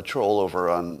a troll over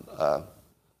on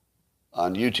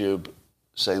YouTube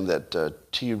saying that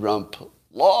T-Rump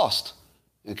lost,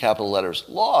 in capital letters,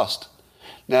 lost.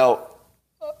 Now,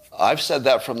 I've said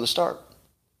that from the start.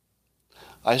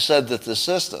 I said that the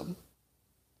system,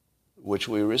 which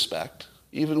we respect,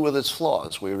 even with its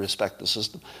flaws, we respect the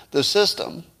system. The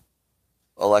system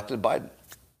elected Biden.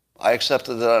 I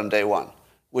accepted that on day one,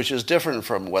 which is different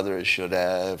from whether it should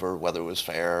have or whether it was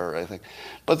fair or anything.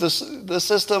 But the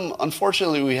system,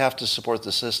 unfortunately, we have to support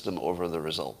the system over the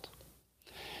result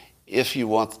if you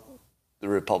want the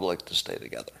republic to stay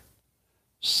together.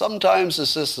 Sometimes the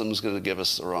system is going to give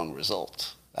us the wrong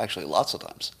result. Actually, lots of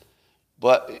times.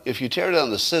 But if you tear down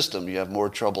the system, you have more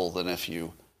trouble than if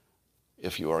you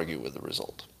argue with the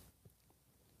result.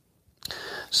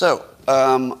 So,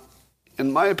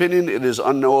 in my opinion, it is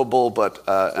unknowable, but,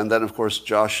 and then of course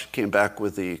Josh came back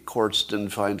with the courts didn't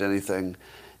find anything,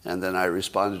 and then I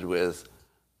responded with,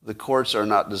 the courts are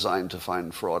not designed to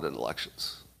find fraud in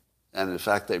elections. And in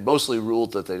fact, they mostly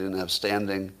ruled that they didn't have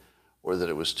standing or that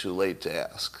it was too late to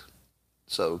ask.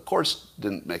 So courts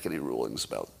didn't make any rulings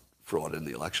about fraud in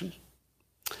the election.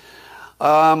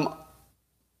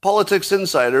 Politics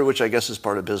Insider, which I guess is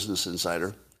part of Business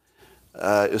Insider,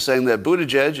 is saying that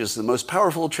Buttigieg is the most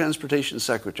powerful transportation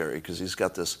secretary because he's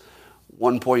got this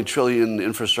 $1 trillion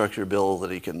infrastructure bill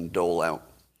that he can dole out.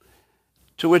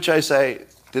 To which I say,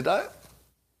 did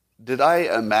I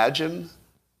imagine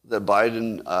that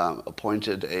Biden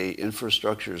appointed a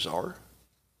infrastructure czar?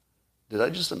 Did I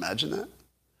just imagine that?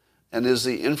 And is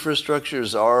the infrastructure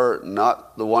czar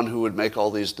not the one who would make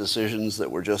all these decisions that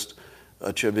were just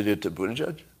attributed to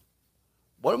Buttigieg?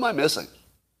 What am I missing?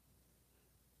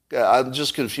 I'm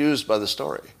just confused by the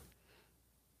story.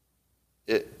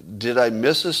 Did I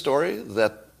miss a story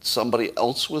that somebody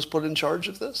else was put in charge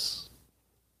of this?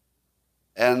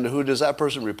 And who does that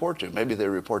person report to? Maybe they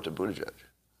report to Buttigieg.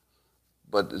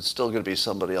 But it's still going to be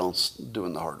somebody else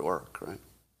doing the hard work, right?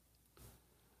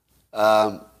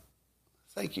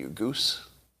 Thank you, Goose.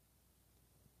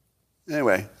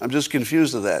 Anyway, I'm just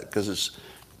confused with that because it's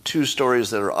two stories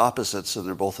that are opposites and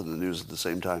they're both in the news at the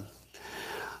same time.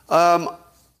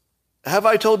 Have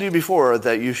I told you before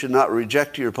that you should not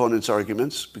reject your opponent's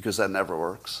arguments because that never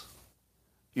works?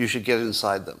 You should get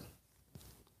inside them.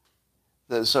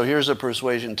 So here's a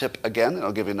persuasion tip again, and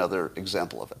I'll give you another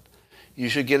example of it. You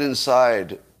should get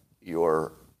inside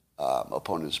your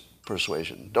opponent's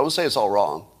persuasion. Don't say it's all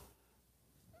wrong.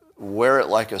 Wear it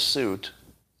like a suit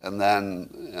and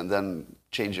then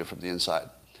change it from the inside.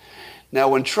 Now,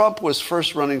 when Trump was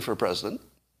first running for president,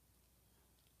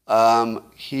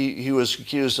 he was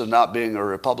accused of not being a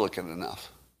Republican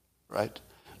enough, right?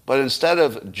 But instead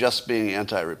of just being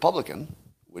anti-Republican,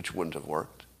 which wouldn't have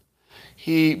worked,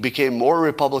 he became more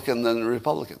Republican than the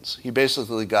Republicans. He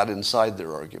basically got inside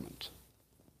their argument.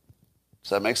 Does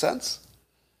that make sense?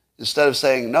 Instead of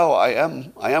saying, no, I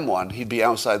am one, he'd be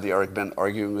outside the argument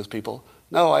arguing with people.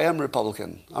 No, I am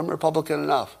Republican. I'm Republican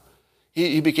enough.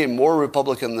 He became more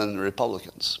Republican than the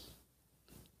Republicans,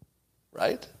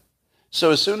 right?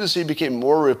 So as soon as he became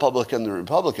more Republican than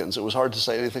Republicans, it was hard to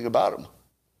say anything about him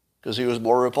because he was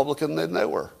more Republican than they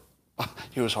were.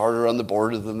 He was harder on the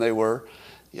border than they were,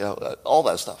 all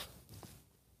that stuff.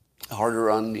 Harder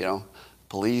on,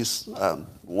 police,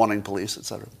 wanting police,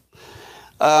 etc.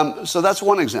 So that's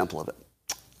one example of it.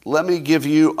 Let me give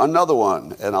you another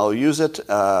one, and I'll use it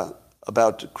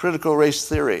about critical race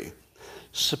theory.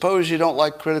 Suppose you don't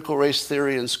like critical race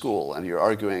theory in school, and you're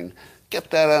arguing,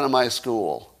 get that out of my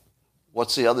school.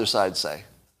 What's the other side say?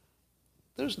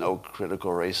 There's no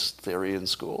critical race theory in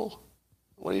school.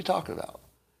 What are you talking about?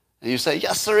 And you say,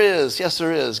 yes, there is. Yes,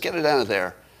 there is. Get it out of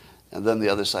there. And then the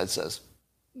other side says,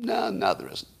 no, there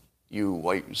isn't. You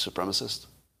white supremacist.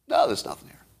 No, there's nothing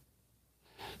here.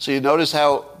 So you notice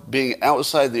how being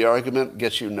outside the argument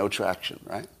gets you no traction,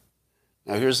 right?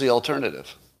 Now here's the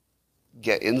alternative.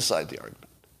 Get inside the argument.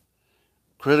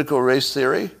 Critical race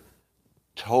theory,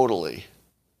 totally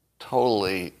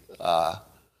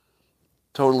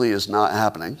is not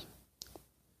happening.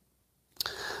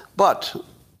 But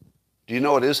do you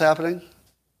know what is happening?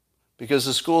 Because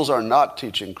the schools are not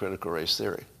teaching critical race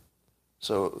theory.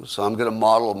 So I'm going to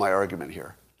model my argument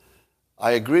here.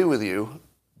 I agree with you,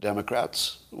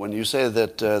 Democrats, when you say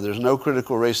that there's no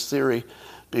critical race theory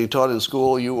being taught in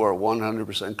school, you are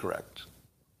 100% correct.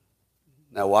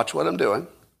 Now watch what I'm doing.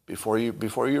 Before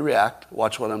you react,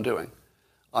 watch what I'm doing.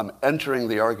 I'm entering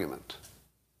the argument.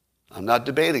 I'm not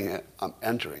debating it, I'm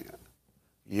entering it.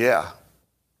 Yeah.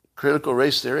 Critical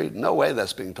race theory? No way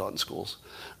that's being taught in schools.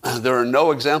 There are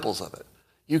no examples of it.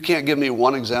 You can't give me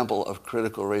one example of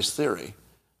critical race theory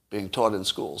being taught in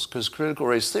schools, because critical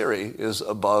race theory is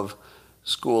above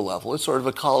school level. It's sort of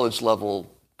a college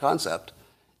level concept,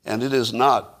 and it is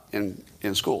not in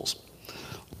schools.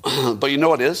 But you know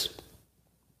what is?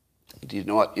 Do you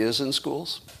know what is in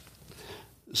schools?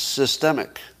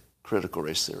 Systemic critical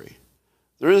race theory.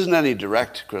 There isn't any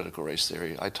direct critical race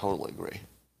theory. I totally agree.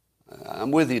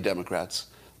 I'm with you, Democrats.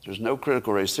 There's no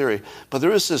critical race theory, but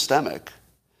there is systemic,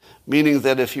 meaning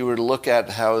that if you were to look at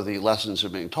how the lessons are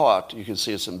being taught, you can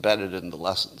see it's embedded in the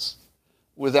lessons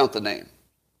without the name.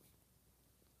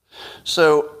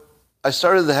 So I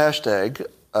started the hashtag.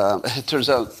 It turns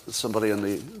out somebody on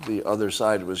the other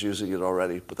side was using it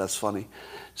already, but that's funny.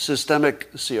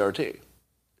 Systemic CRT.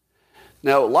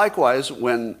 Now, likewise,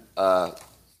 when the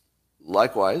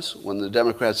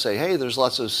Democrats say, hey, there's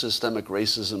lots of systemic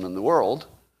racism in the world,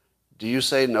 do you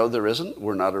say, no, there isn't?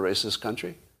 We're not a racist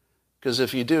country? Because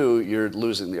if you do, you're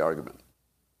losing the argument.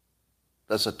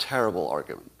 That's a terrible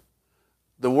argument.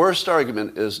 The worst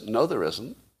argument is, no, there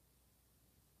isn't.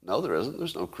 No, there isn't.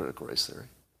 There's no critical race theory.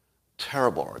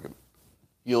 Terrible argument.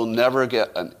 You'll never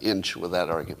get an inch with that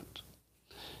argument.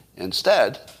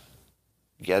 Instead,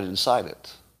 get inside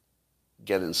it.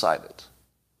 Get inside it.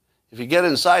 If you get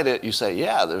inside it, you say,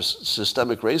 yeah, there's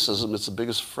systemic racism. It's the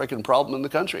biggest freaking problem in the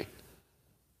country.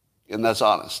 And that's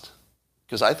honest.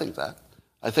 Because I think that.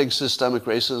 I think systemic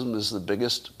racism is the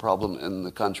biggest problem in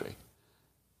the country,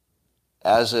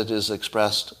 as it is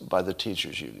expressed by the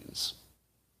teachers' unions.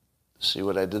 See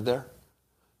what I did there?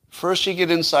 First, you get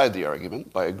inside the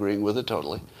argument by agreeing with it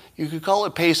totally. You could call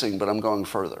it pacing, but I'm going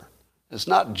further. It's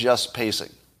not just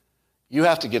pacing. You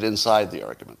have to get inside the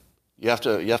argument. You have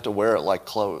to wear it like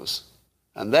clothes,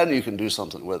 and then you can do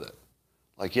something with it.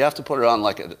 Like you have to put it on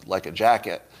like a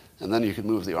jacket, and then you can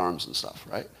move the arms and stuff,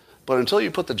 right? But until you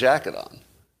put the jacket on,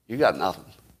 you got nothing.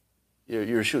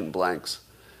 You're shooting blanks.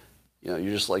 You're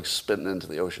just like spitting into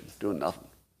the ocean, doing nothing.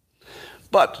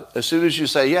 But as soon as you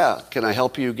say, yeah, can I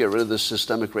help you get rid of this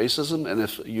systemic racism? And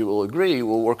if you will agree,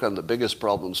 we'll work on the biggest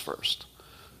problems first.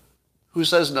 Who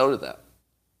says no to that?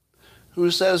 Who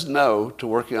says no to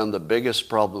working on the biggest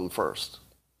problem first?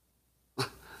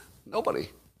 Nobody.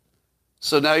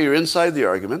 So now you're inside the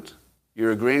argument.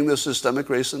 You're agreeing that systemic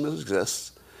racism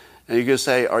exists. And you can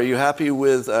say, are you happy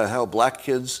with how black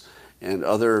kids and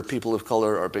other people of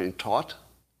color are being taught?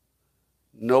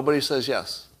 Nobody says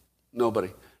yes. Nobody.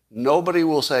 Nobody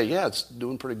will say, yeah, it's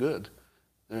doing pretty good.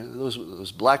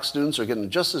 Those black students are getting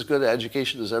just as good an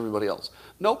education as everybody else.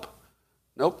 Nope.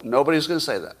 Nobody's going to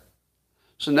say that.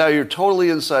 So now you're totally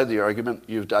inside the argument.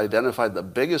 You've identified the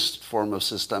biggest form of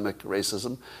systemic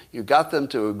racism. You got them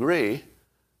to agree.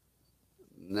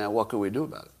 Now what can we do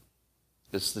about it?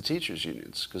 It's the teachers'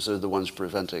 unions, because they're the ones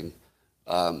preventing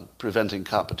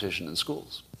competition in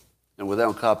schools. And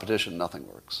without competition, nothing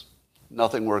works.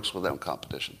 Nothing works without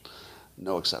competition.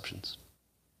 No exceptions.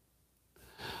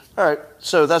 All right,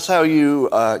 so that's how you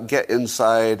get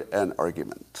inside an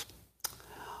argument.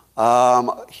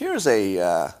 Here's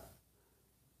a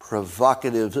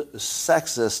provocative,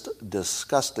 sexist,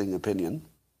 disgusting opinion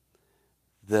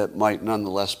that might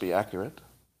nonetheless be accurate.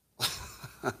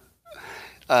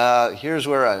 Here's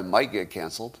where I might get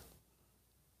canceled.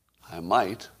 I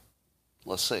might.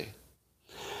 Let's see.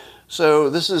 So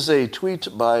this is a tweet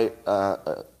by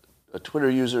a Twitter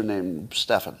user named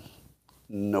Stefan.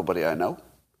 Nobody I know.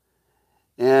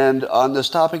 And on this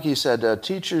topic, he said,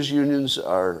 teachers' unions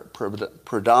are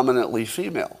predominantly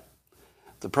female.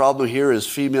 The problem here is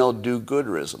female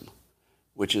do-gooderism,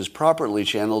 which is properly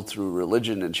channeled through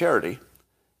religion and charity,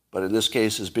 but in this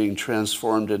case is being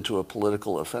transformed into a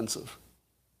political offensive.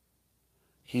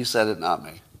 He said it, not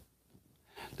me.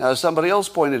 Now, somebody else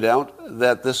pointed out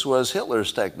that this was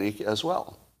Hitler's technique as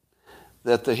well,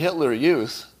 that the Hitler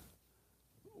Youth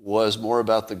was more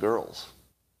about the girls.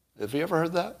 Have you ever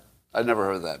heard that? I've never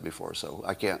heard that before, so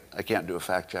I can't do a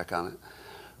fact check on it.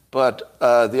 But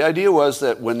the idea was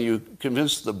that when you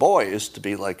convinced the boys to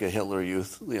be like a Hitler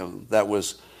Youth, that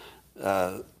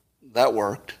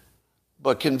worked.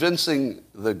 But convincing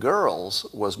the girls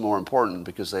was more important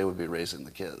because they would be raising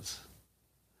the kids.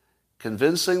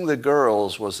 Convincing the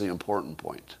girls was the important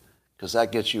point because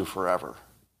that gets you forever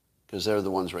because they're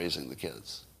the ones raising the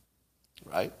kids,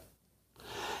 right?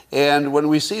 And when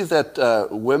we see that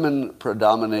women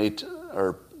predominate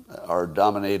or are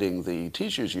dominating the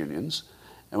teachers' unions,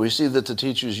 And we see that the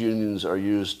teachers' unions are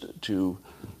used to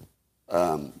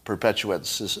perpetuate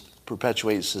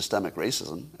systemic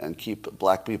racism and keep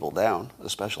black people down,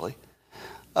 especially.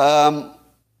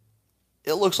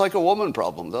 It looks like a woman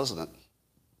problem, doesn't it?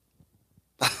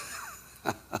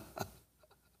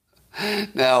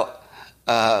 Now,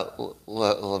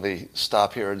 let me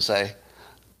stop here and say,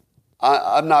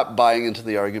 I'm not buying into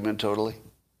the argument totally.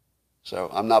 So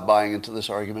I'm not buying into this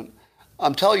argument.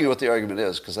 I'm telling you what the argument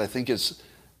is because I think it's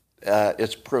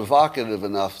provocative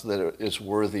enough that it's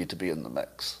worthy to be in the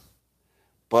mix.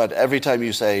 But every time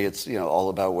you say it's all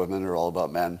about women or all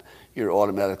about men, you're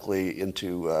automatically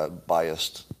into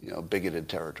biased, bigoted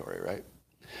territory, right?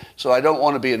 So I don't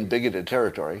want to be in bigoted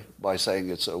territory by saying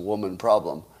it's a woman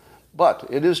problem. But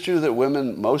it is true that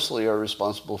women mostly are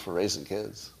responsible for raising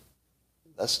kids.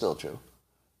 That's still true.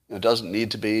 It doesn't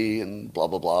need to be, and blah,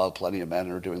 blah, blah. Plenty of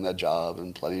men are doing that job,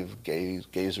 and plenty of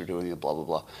gays are doing it, blah, blah,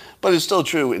 blah. But it's still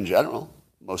true in general,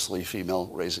 mostly female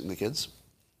raising the kids.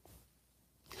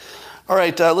 All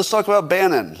right, let's talk about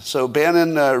Bannon. So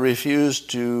Bannon refused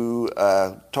to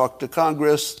talk to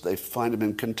Congress. They find him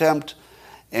in contempt,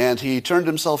 and he turned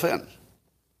himself in.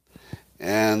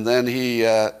 And then he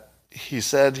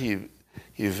said he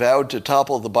vowed to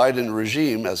topple the Biden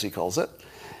regime, as he calls it,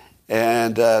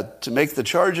 and to make the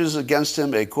charges against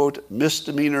him a, quote,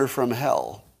 misdemeanor from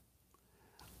hell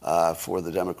for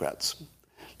the Democrats.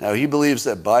 Now, he believes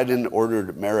that Biden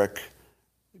ordered Merrick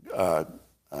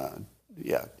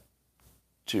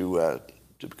to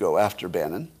go after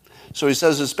Bannon. So he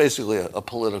says it's basically a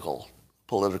political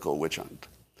witch hunt.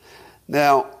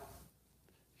 Now,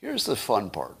 here's the fun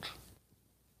part.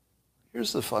 When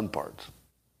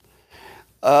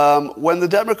the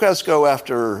Democrats go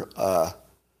after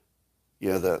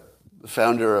the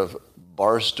founder of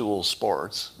Barstool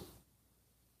Sports,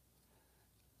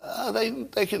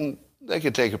 they can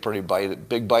take a pretty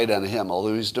big bite out of him,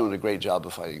 although he's doing a great job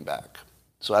of fighting back.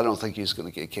 So I don't think he's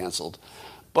going to get canceled.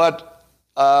 But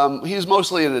he's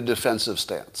mostly in a defensive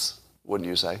stance, wouldn't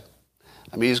you say?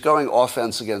 I mean, he's going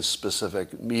offense against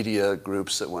specific media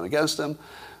groups that went against him,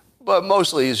 but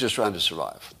mostly he's just trying to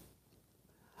survive.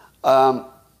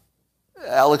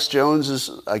 Alex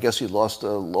Jones I guess he lost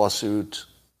a lawsuit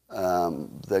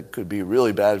that could be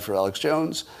really bad for Alex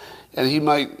Jones, and it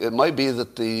might be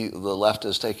that the left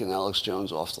has taken Alex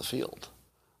Jones off the field.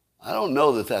 I don't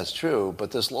know that that's true,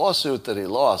 but this lawsuit that he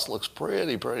lost looks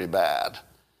pretty bad.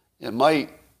 It might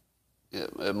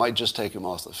just take him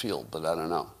off the field, but I don't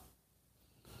know.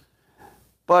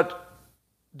 But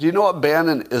do you know what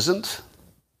Bannon isn't?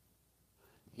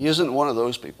 He isn't one of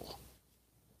those people.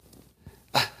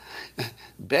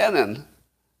 Bannon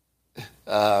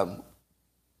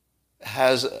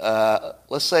has,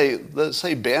 let's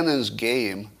say Bannon's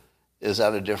game is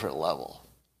at a different level.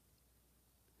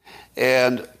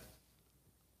 And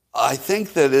I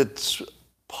think that it's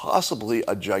possibly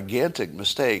a gigantic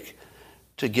mistake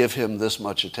to give him this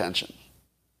much attention.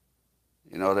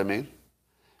 You know what I mean?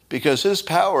 Because his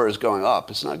power is going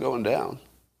up. It's not going down.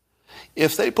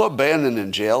 If they put Bannon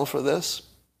in jail for this,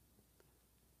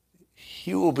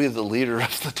 he will be the leader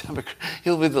of the Democrats.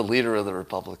 He'll be the leader of the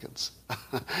Republicans.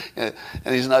 And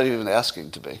he's not even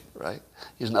asking to be, right?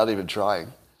 He's not even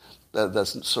trying.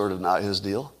 That's sort of not his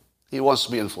deal. He wants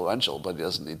to be influential, but he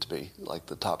doesn't need to be like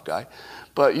the top guy.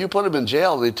 But you put him in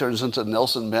jail and he turns into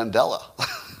Nelson Mandela.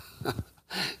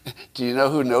 Do you know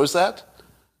who knows that?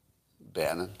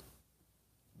 Bannon.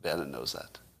 Bannon knows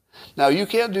that. Now, you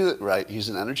can't do that, right? He's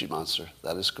an energy monster.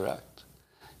 That is correct.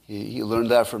 He learned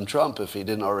that from Trump, if he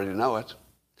didn't already know it.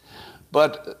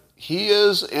 But he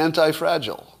is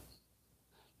anti-fragile.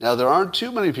 Now, there aren't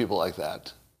too many people like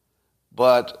that.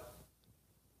 But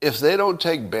if they don't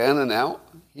take Bannon out,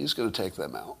 he's going to take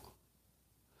them out.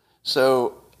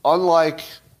 So, unlike,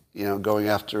 going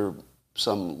after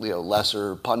some,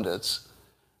 lesser pundits,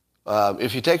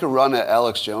 if you take a run at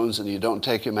Alex Jones and you don't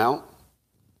take him out,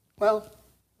 well,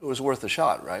 it was worth a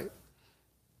shot, right?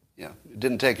 It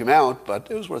didn't take him out, but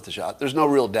it was worth a shot. There's no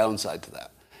real downside to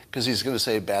that because he's going to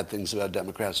say bad things about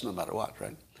Democrats no matter what,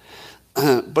 right?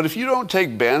 But if you don't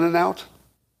take Bannon out,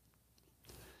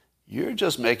 you're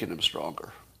just making him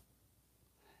stronger.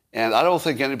 And I don't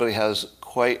think anybody has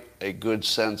quite a good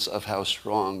sense of how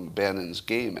strong Bannon's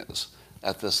game is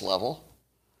at this level.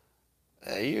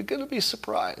 You're going to be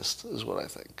surprised, is what I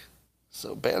think.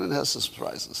 So Bannon has some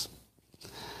surprises.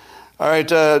 All right,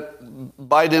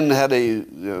 Biden had a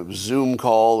Zoom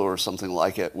call or something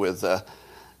like it with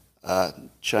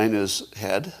China's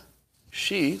head,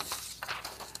 Xi,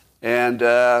 and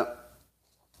I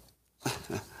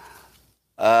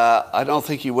don't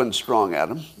think he went strong at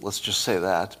him. Let's just say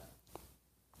that.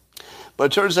 But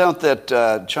it turns out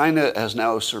that China has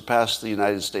now surpassed the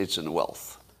United States in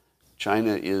wealth.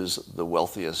 China is the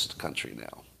wealthiest country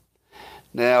now.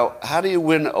 Now, how do you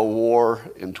win a war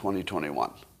in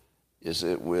 2021? Is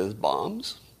it with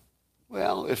bombs?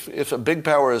 Well, if a big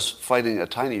power is fighting a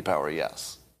tiny power,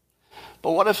 yes.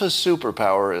 But what if a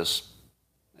superpower is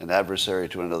an adversary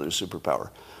to another superpower?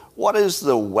 What is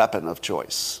the weapon of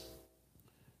choice?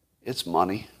 It's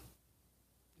money.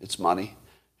 It's money.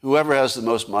 Whoever has the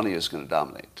most money is going to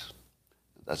dominate.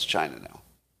 That's China now.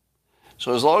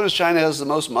 So as long as China has the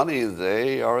most money,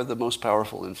 they are the most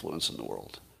powerful influence in the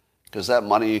world. Because that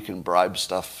money can bribe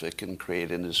stuff, it can create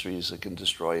industries, it can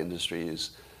destroy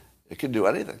industries, it can do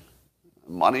anything.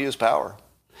 Money is power.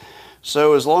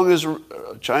 So as long as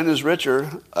China's richer,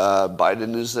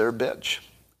 Biden is their bitch,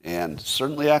 and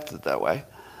certainly acted that way.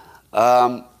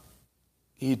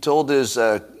 He told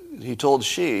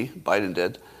Xi, Biden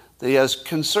did, that he has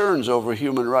concerns over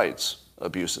human rights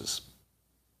abuses.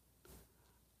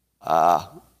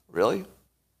 Really?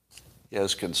 He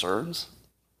has concerns?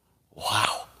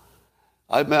 Wow.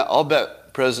 I'll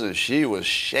bet President Xi was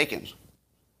shaken.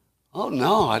 Oh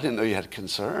no, I didn't know you had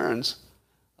concerns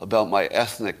about my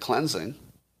ethnic cleansing.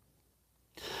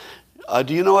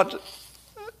 Do you know what?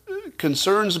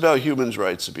 Concerns about human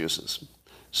rights abuses.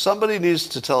 Somebody needs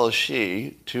to tell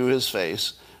Xi to his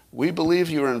face, we believe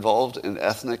you are involved in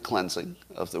ethnic cleansing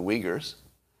of the Uyghurs,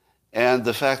 and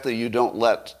the fact that you don't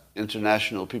let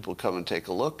international people come and take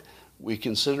a look, we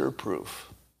consider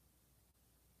proof.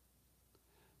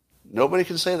 Nobody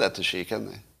can say that to Xi, can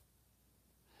they?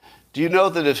 Do you know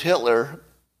that if Hitler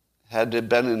had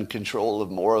been in control of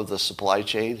more of the supply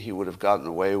chain, he would have gotten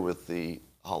away with the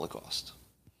Holocaust?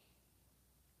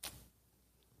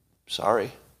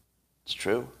 Sorry, it's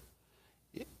true.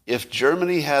 If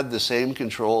Germany had the same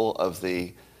control of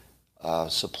the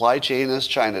supply chain as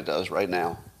China does right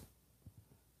now,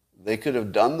 they could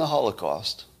have done the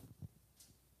Holocaust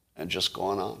and just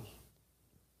gone on.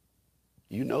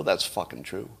 You know that's fucking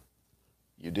true.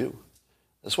 You do.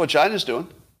 That's what China's doing.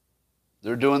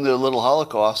 They're doing their little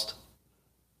Holocaust,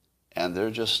 and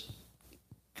they're just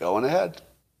going ahead.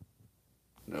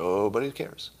 Nobody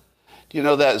cares. Do you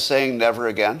know that saying, never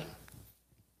again?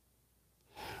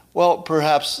 Well,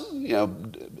 perhaps,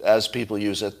 as people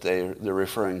use it, they're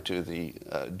referring to the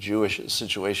Jewish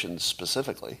situation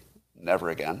specifically, never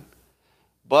again.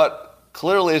 But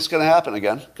clearly it's going to happen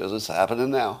again, because it's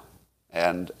happening now,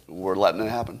 and we're letting it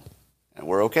happen, and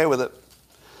we're okay with it.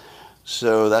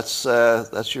 So that's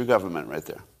your government right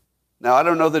there. Now, I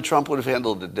don't know that Trump would have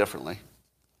handled it differently.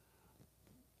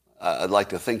 I'd like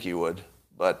to think he would,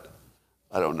 but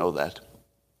I don't know that.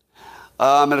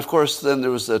 And of course, then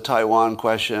there was the Taiwan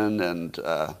question, and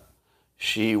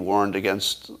Xi warned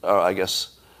against,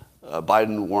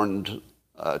 Biden warned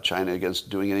China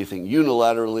against doing anything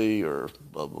unilaterally or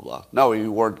blah, blah, blah. No,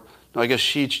 I guess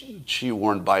Xi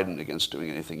warned Biden against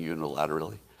doing anything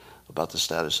unilaterally about the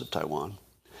status of Taiwan.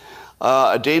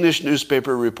 A Danish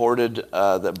newspaper reported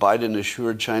that Biden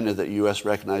assured China that U.S.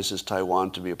 recognizes Taiwan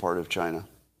to be a part of China.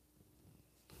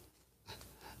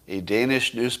 A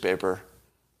Danish newspaper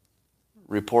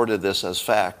reported this as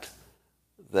fact,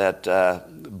 that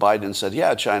Biden said,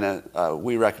 yeah, China,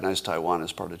 we recognize Taiwan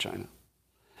as part of China.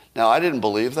 Now, I didn't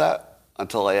believe that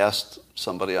until I asked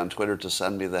somebody on Twitter to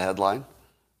send me the headline.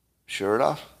 Sure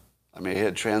enough, I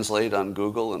hit translate on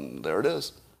Google, and there it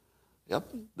is. Yep,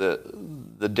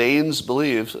 the Danes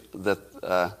believe that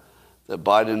that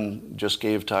Biden just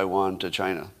gave Taiwan to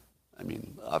China.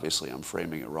 Obviously I'm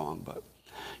framing it wrong, but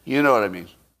you know what I mean.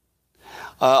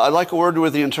 I'd like a word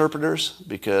with the interpreters,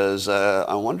 because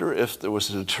I wonder if there was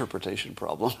an interpretation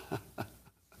problem.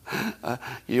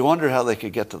 You wonder how they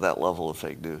could get to that level of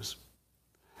fake news.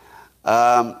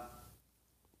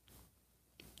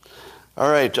 All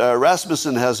right,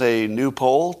 Rasmussen has a new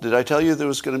poll. Did I tell you there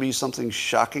was going to be something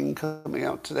shocking coming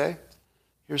out today?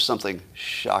 Here's something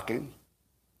shocking.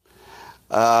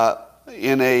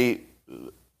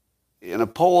 In a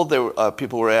poll,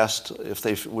 people were asked if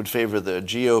they would favor the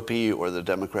GOP or the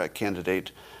Democrat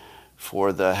candidate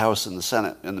for the House and the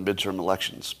Senate in the midterm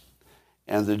elections.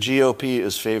 And the GOP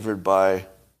is favored by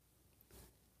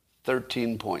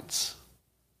 13 points.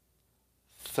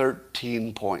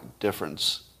 13-point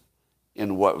difference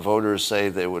in what voters say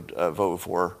they would vote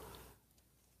for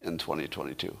in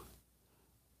 2022.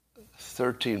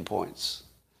 13 points.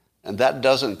 And that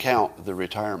doesn't count the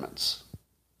retirements,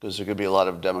 because there could be a lot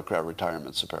of Democrat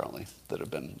retirements, apparently, that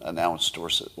have been announced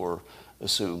or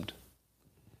assumed.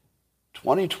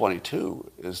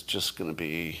 2022 is just going to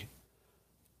be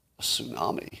a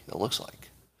tsunami, it looks like.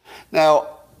 Now,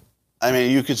 I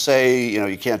mean, you could say,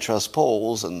 you can't trust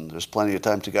polls, and there's plenty of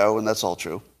time to go, and that's all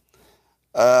true.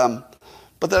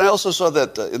 But then I also saw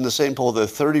that in the same poll that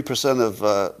 30%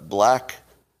 of black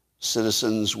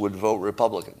citizens would vote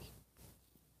Republican.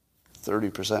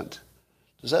 30%.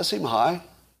 Does that seem high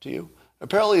to you?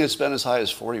 Apparently it's been as high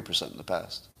as 40% in the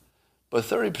past. But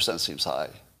 30% seems high,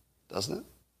 doesn't it?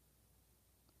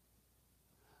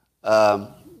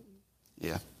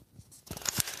 Yeah.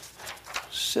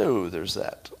 So there's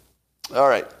that. All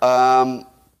right.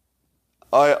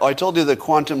 I told you that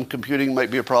quantum computing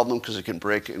might be a problem because it can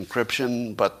break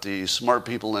encryption, but the smart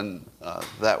people in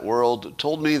that world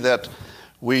told me that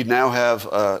we now have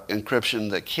encryption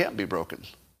that can't be broken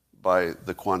by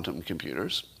the quantum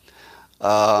computers.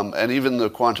 And even the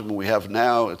quantum we have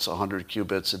now, it's 100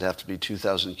 qubits. It'd have to be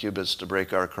 2,000 qubits to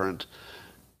break our current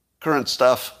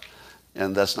stuff,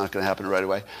 and that's not going to happen right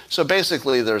away. So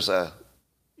basically, there's a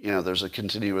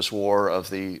continuous war of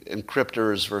the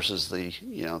encryptors versus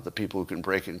the people who can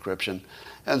break encryption.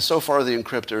 And so far, the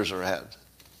encryptors are ahead.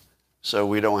 So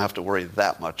we don't have to worry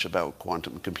that much about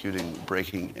quantum computing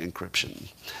breaking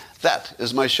encryption. That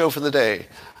is my show for the day.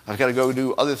 I've got to go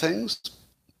do other things.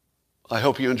 I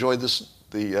hope you enjoyed this.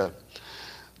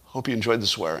 Hope you enjoyed the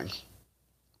swearing.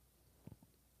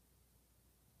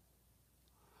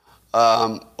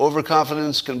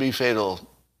 Overconfidence can be fatal.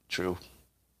 True.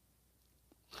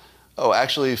 Oh,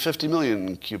 actually, 50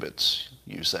 million qubits,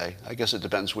 you say. I guess it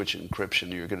depends which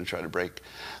encryption you're going to try to break.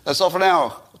 That's all for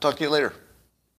now. I'll talk to you later.